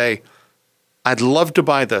 and say, I'd love to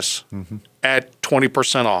buy this at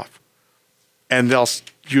 20% off. And they'll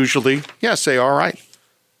usually, say, all right.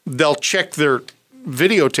 They'll check their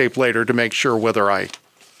videotape later to make sure whether I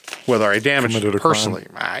damaged it personally.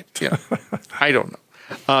 I don't know.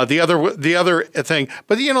 The other thing,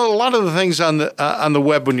 but a lot of the things on the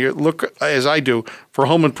web, when you look, as I do, for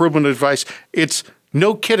home improvement advice, it's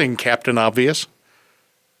no kidding, Captain Obvious.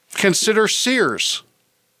 Consider Sears,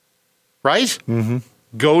 right?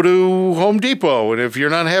 Go to Home Depot, and if you're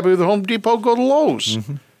not happy with Home Depot, go to Lowe's.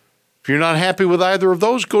 If you're not happy with either of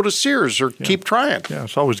those, go to Sears or keep trying. Yeah,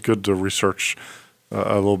 it's always good to research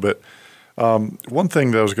a little bit. One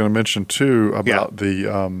thing that I was going to mention too about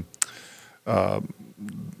the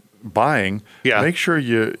buying, make sure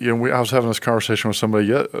I was having this conversation with somebody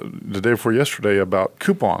the day before yesterday about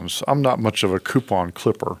coupons. I'm not much of a coupon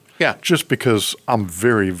clipper. Just because I'm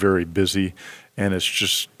very, very busy, and it's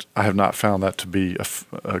just I have not found that to be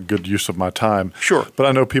a good use of my time. Sure. But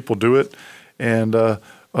I know people do it, and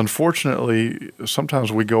unfortunately,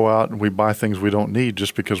 sometimes we go out and we buy things we don't need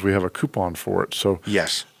just because we have a coupon for it. So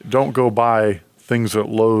don't go buy things at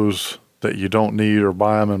Lowe's that you don't need, or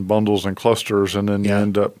buy them in bundles and clusters, and then you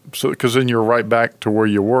end up because then you're right back to where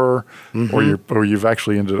you were, or you've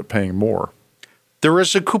actually ended up paying more. There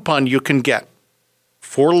is a coupon you can get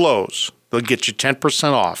for Lowe's. They'll get you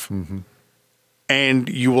 10% off, and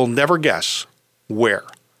you will never guess where.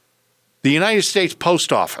 The United States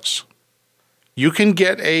Post Office. You can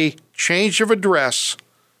get a change of address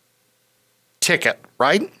ticket,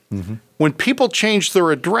 right? When people change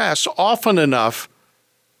their address often enough,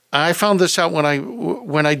 I found this out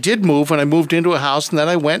when I did move, when I moved into a house, and then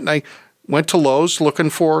I went to Lowe's looking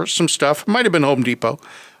for some stuff. It might have been Home Depot.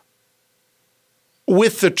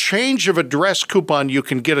 With the change of address coupon, you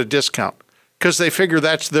can get a discount because they figure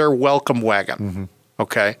that's their welcome wagon.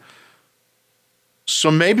 Okay? So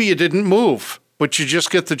maybe you didn't move, but you just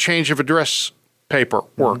get the change of address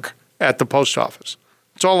paperwork at the post office.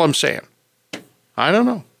 That's all I'm saying. I don't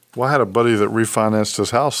know. Well, I had a buddy that refinanced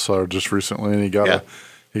his house just recently, and he got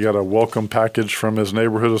a welcome package from his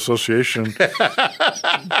neighborhood association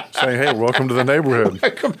saying, "Hey, welcome to the neighborhood."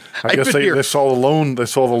 I guess they saw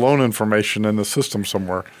the loan information in the system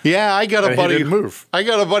somewhere. Yeah, I got a buddy. He didn't move. I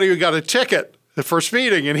got a buddy who got a ticket the first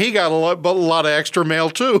meeting, and he got a lot of extra mail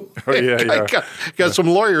too. Oh yeah, got some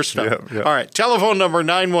lawyer stuff. Yeah. All right, telephone number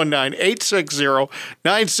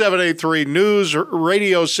 919-860-9783, News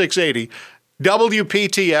Radio 680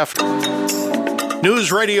 WPTF.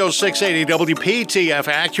 News Radio 680 WPTF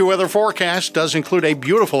AccuWeather forecast does include a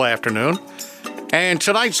beautiful afternoon. And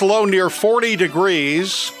tonight's low near 40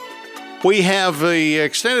 degrees. We have the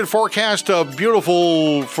extended forecast of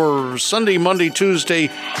beautiful for Sunday, Monday,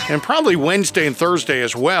 Tuesday, and probably Wednesday and Thursday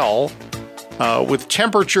as well, with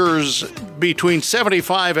temperatures between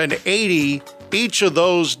 75 and 80 each of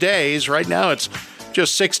those days. Right now it's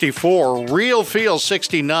just 64. Real feel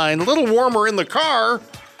 69. A little warmer in the car.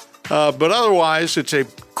 But otherwise, it's a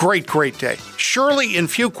great, great day. Shirley in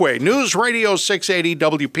Fuquay, News Radio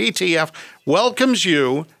 680 WPTF welcomes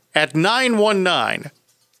you at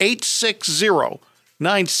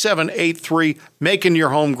 919-860-9783, making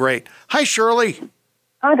your home great. Hi, Shirley.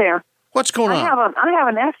 Hi there. What's going on? I have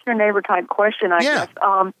an ask-your-neighbor type question, I guess.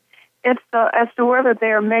 It's as to whether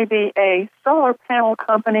there may be a solar panel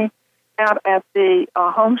company out at the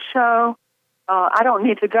home show. I don't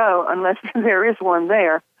need to go unless there is one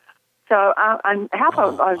there. So I have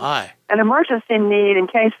an emergency need in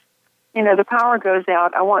case, the power goes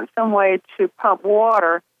out. I want some way to pump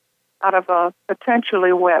water out of a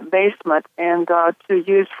potentially wet basement and to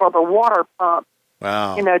use for the water pump,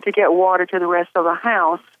 to get water to the rest of the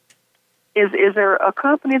house. Is there a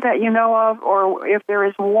company that you know of, or if there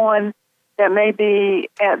is one that may be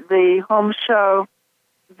at the home show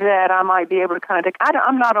that I might be able to contact?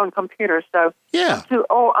 I'm not on computers, so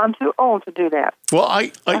I'm too old to do that. Well,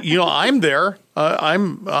 I'm there.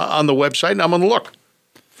 I'm on the website, and I'm going to look.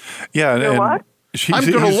 Yeah, what? I'm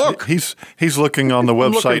going to look. He's looking on the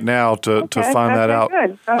website now to find that out.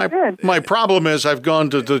 Good. My problem is I've gone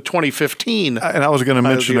to the 2015. And I was going to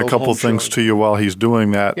mention a couple things to you while he's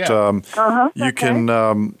doing that. Yeah. You can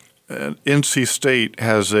NC State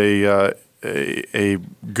has a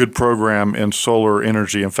good program in solar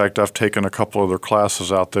energy. In fact, I've taken a couple of their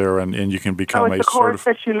classes out there, and you can become it's a course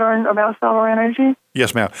that you learn about solar energy?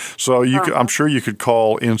 Yes, ma'am. So I'm sure you could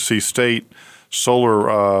call NC State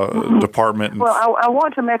solar department. Well, I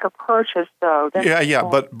want to make a purchase, though.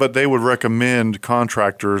 But they would recommend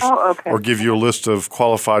contractors or give you a list of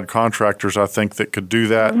qualified contractors, I think, that could do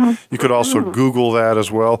that. You could also Google that as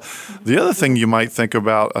well. The other thing you might think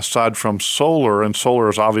about, aside from solar, and solar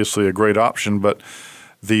is obviously a great option, but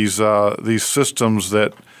these systems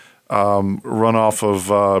that run off of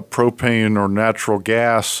propane or natural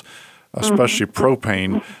gas, especially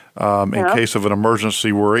propane, in case of an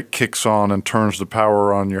emergency where it kicks on and turns the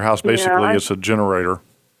power on your house. Basically, it's a generator.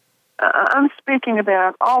 I'm speaking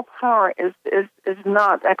about all power is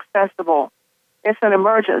not accessible. It's an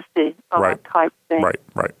emergency type thing.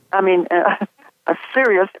 Right. I mean, a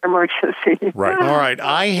serious emergency. Right. All right.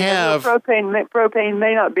 I have propane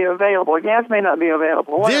may not be available. Gas may not be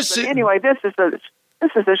available. Anyway, this is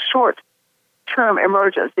a short-term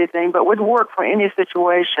emergency thing, but would work for any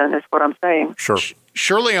situation. Is what I'm saying. Sure.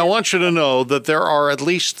 Shirley, I want you to know that there are at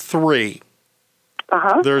least three.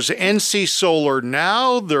 There's NC Solar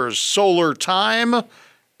Now, there's Solar Time,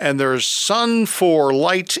 and there's Sun for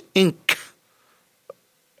Light Inc.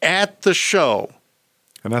 at the show.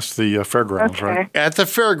 And that's the fairgrounds, right? At the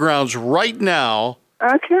fairgrounds right now.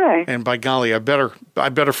 Okay. And by golly, I better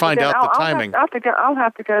find out the timing. I'll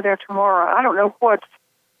have to go there tomorrow. I don't know what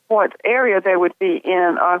area they would be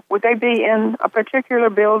in. Would they be in a particular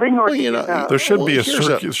building, or there should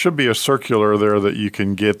be a circular there that you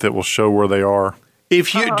can get that will show where they are. Do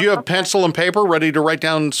you have pencil and paper ready to write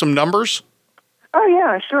down some numbers? Oh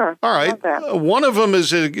yeah, sure. All right. One of them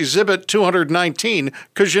is Exhibit 219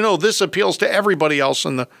 because this appeals to everybody else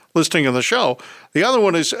in the listing of the show. The other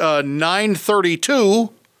one is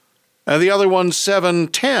 932, and the other one's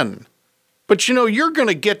 710. But you're going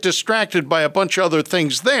to get distracted by a bunch of other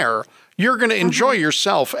things there. You're going to enjoy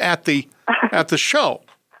yourself at the show.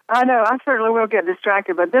 I know. I certainly will get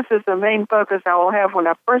distracted, but this is the main focus I will have when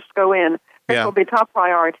I first go in. This will be top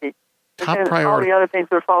priority. All the other things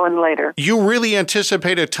will fall in later. You really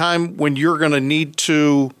anticipate a time when you're going to need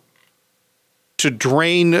to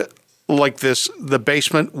drain like this the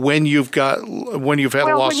basement when you've had a loss of power?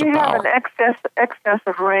 When you have an excess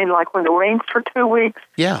of rain, like when it rains for 2 weeks.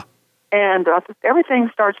 Yeah. And everything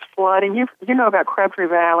starts flooding. You know about Crabtree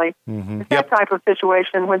Valley. It's that type of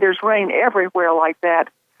situation when there's rain everywhere like that.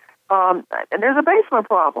 And there's a basement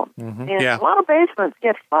problem. And a lot of basements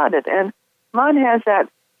get flooded. And mine has that,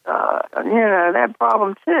 that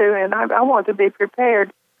problem too. And I want to be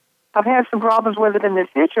prepared. I've had some problems with it in the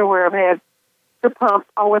future where I've had to pump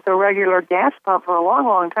with a regular gas pump for a long,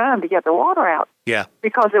 long time to get the water out. Yeah.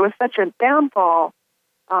 Because it was such a downfall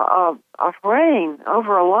of rain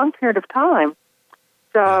over a long period of time.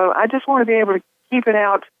 So I just want to be able to keep it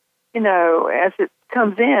out, as it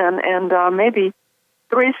comes in, and maybe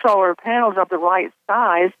 3 solar panels of the right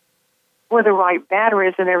size with the right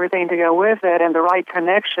batteries and everything to go with it and the right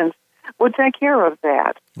connections would take care of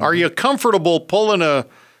that. Are you comfortable pulling a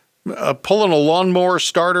lawnmower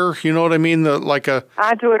starter? You know what I mean?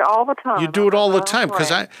 I do it all the time. You do it all the time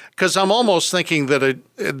because I'm almost thinking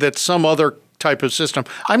that some other type of system.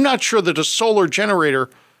 I'm not sure that a solar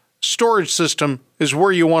generator storage system is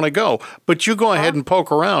where you want to go, but you go ahead and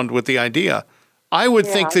poke around with the idea. I would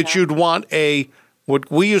think that you'd want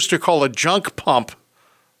what we used to call a junk pump,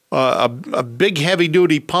 a big heavy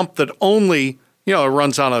duty pump that only it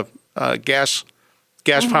runs on a gas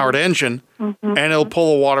powered engine, and it'll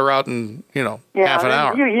pull the water out in half an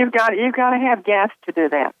hour. You've got to have gas to do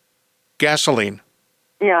that. Gasoline.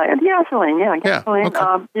 Yeah, gasoline. Yeah, gasoline.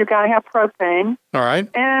 Okay. You've got to have propane. All right.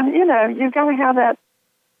 And you've got to have that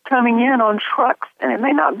coming in on trucks, and it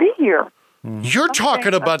may not be here. You're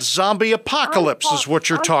talking about zombie apocalypse, is what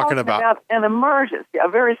you're talking about. An emergency, a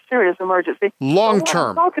very serious emergency. Long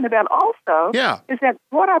term. What I'm talking about also is that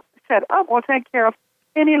what I've set up will take care of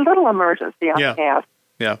any little emergency I have.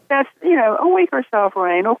 Yeah. That's, a week or so of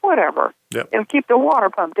rain or whatever. Yep. It'll keep the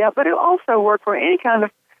water pumped out, but it'll also work for any kind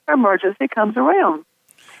of emergency comes around.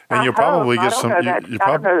 And you'll probably get some. I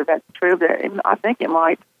don't know that that's true. I think it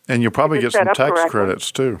might. And you'll probably get some tax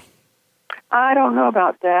credits too. I don't know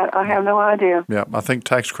about that. I have no idea. Yeah, I think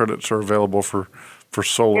tax credits are available for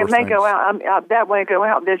solar. It may go out. That may go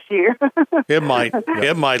out this year. It might.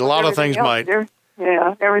 It might. A lot of things might.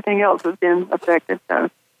 Yeah, everything else has been affected. So.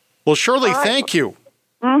 Well, Shirley, thank you.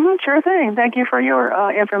 Sure thing. Thank you for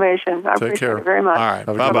your information. I appreciate it very much. All right. Have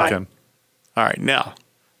a good Bye-bye. weekend. All right. Now,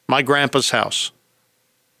 my grandpa's house,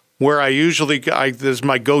 where this is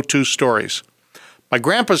my go-to stories. My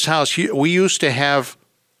grandpa's house, we used to have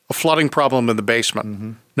a flooding problem in the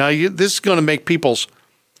basement. Now, this is going to make people's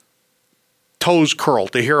toes curl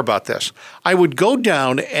to hear about this. I would go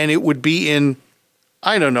down, and it would be in,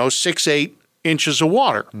 6-8 inches of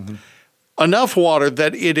water. Enough water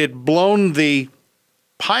that it had blown the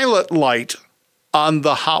pilot light on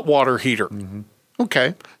the hot water heater.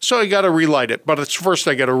 Okay, so I got to relight it, but first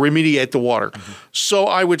I got to remediate the water. So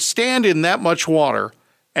I would stand in that much water,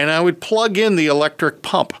 and I would plug in the electric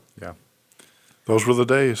pump. Yeah, those were the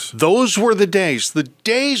days. Those were the days. The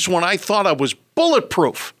days when I thought I was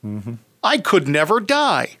bulletproof. I could never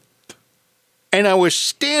die. And I was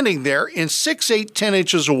standing there in 6, 8, 10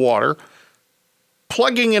 inches of water,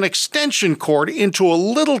 plugging an extension cord into a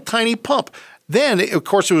little tiny pump. Then, of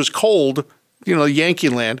course, it was cold, Yankee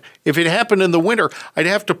Land. If it happened in the winter, I'd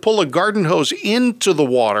have to pull a garden hose into the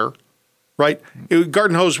water, right?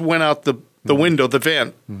 Garden hose went out the window, the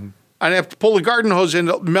vent. I'd have to pull the garden hose in,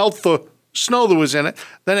 melt the snow that was in it.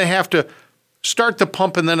 Then I'd have to start the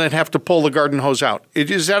pump, and then I'd have to pull the garden hose out.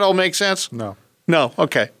 Does that all make sense? No. No?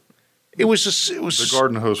 Okay. It was the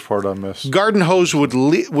garden hose part I missed. Garden hose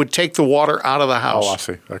would take the water out of the house. Oh, I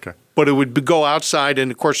see. Okay. But it would go outside,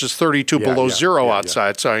 and of course it's 32 below zero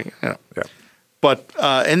outside. So, But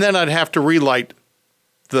and then I'd have to relight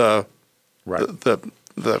the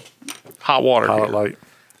hot water pilot heater. light.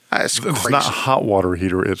 That's crazy. It's not a hot water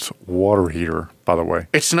heater. It's water heater, by the way.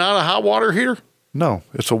 It's not a hot water heater? No,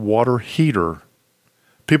 it's a water heater.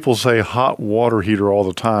 People say hot water heater all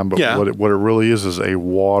the time, but what it really is a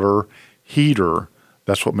water heater.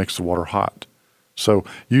 That's what makes the water hot. So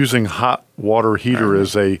using hot water heater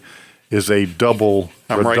is a double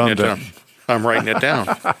redundant. I'm writing it down.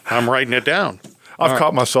 I'm writing it down. I've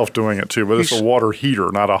caught myself doing it too, but it's a water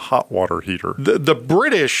heater, not a hot water heater. The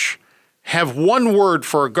British have one word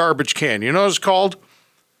for a garbage can. You know what it's called?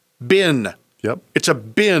 Bin. Yep. It's a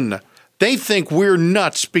bin. They think we're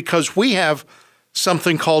nuts because we have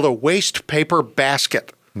something called a waste paper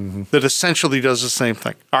basket that essentially does the same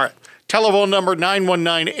thing. All right. Telephone number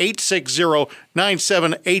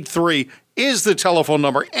 919-860-9783 is the telephone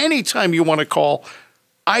number. Anytime you want to call,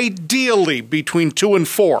 ideally between 2 and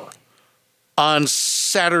 4 on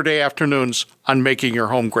Saturday afternoons on Making Your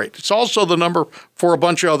Home Great. It's also the number for a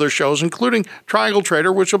bunch of other shows, including Triangle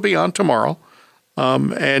Trader, which will be on tomorrow,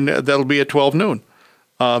 and that'll be at 12 noon.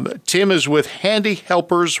 Tim is with Handy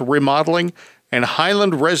Helpers Remodeling and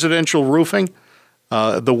Highland Residential Roofing.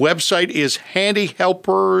 The website is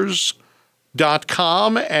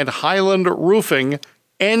handyhelpers.com and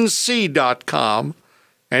highlandroofingnc.com.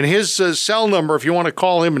 And his cell number, if you want to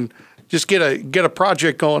call him and just get a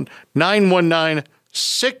project going,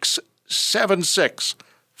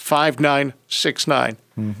 919-676-5969.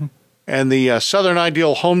 And the Southern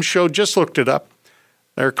Ideal Home Show, just looked it up.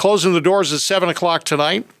 They're closing the doors at 7 o'clock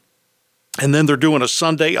tonight, and then they're doing a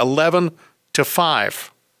Sunday 11 to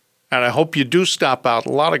 5. And I hope you do stop out.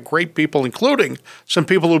 A lot of great people, including some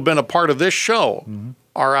people who've been a part of this show,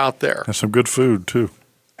 are out there. And some good food, too.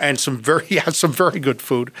 And some very good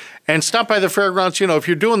food. And stop by the fairgrounds. If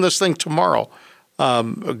you're doing this thing tomorrow,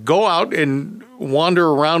 go out and wander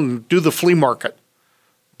around and do the flea market.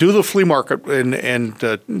 Do the flea market and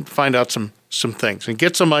find out some things and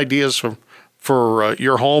get some ideas for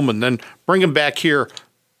your home, and then bring them back here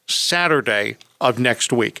Saturday of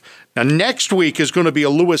next week. Now, next week is going to be a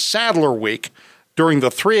Lewis Sadler week during the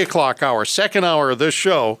 3 o'clock hour, second hour of this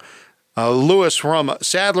show. Lewis from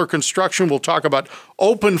Sadler Construction will talk about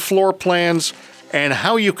open floor plans and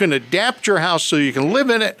how you can adapt your house so you can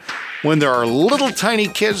live in it when there are little tiny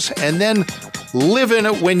kids, and then live in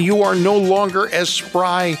it when you are no longer as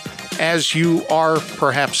spry as you are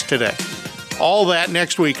perhaps today. All that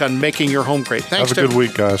next week on Making Your Home Great. Thanks. Have a good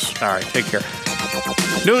week, guys. All right, take care.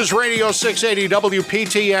 News Radio 680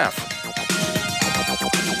 WPTF.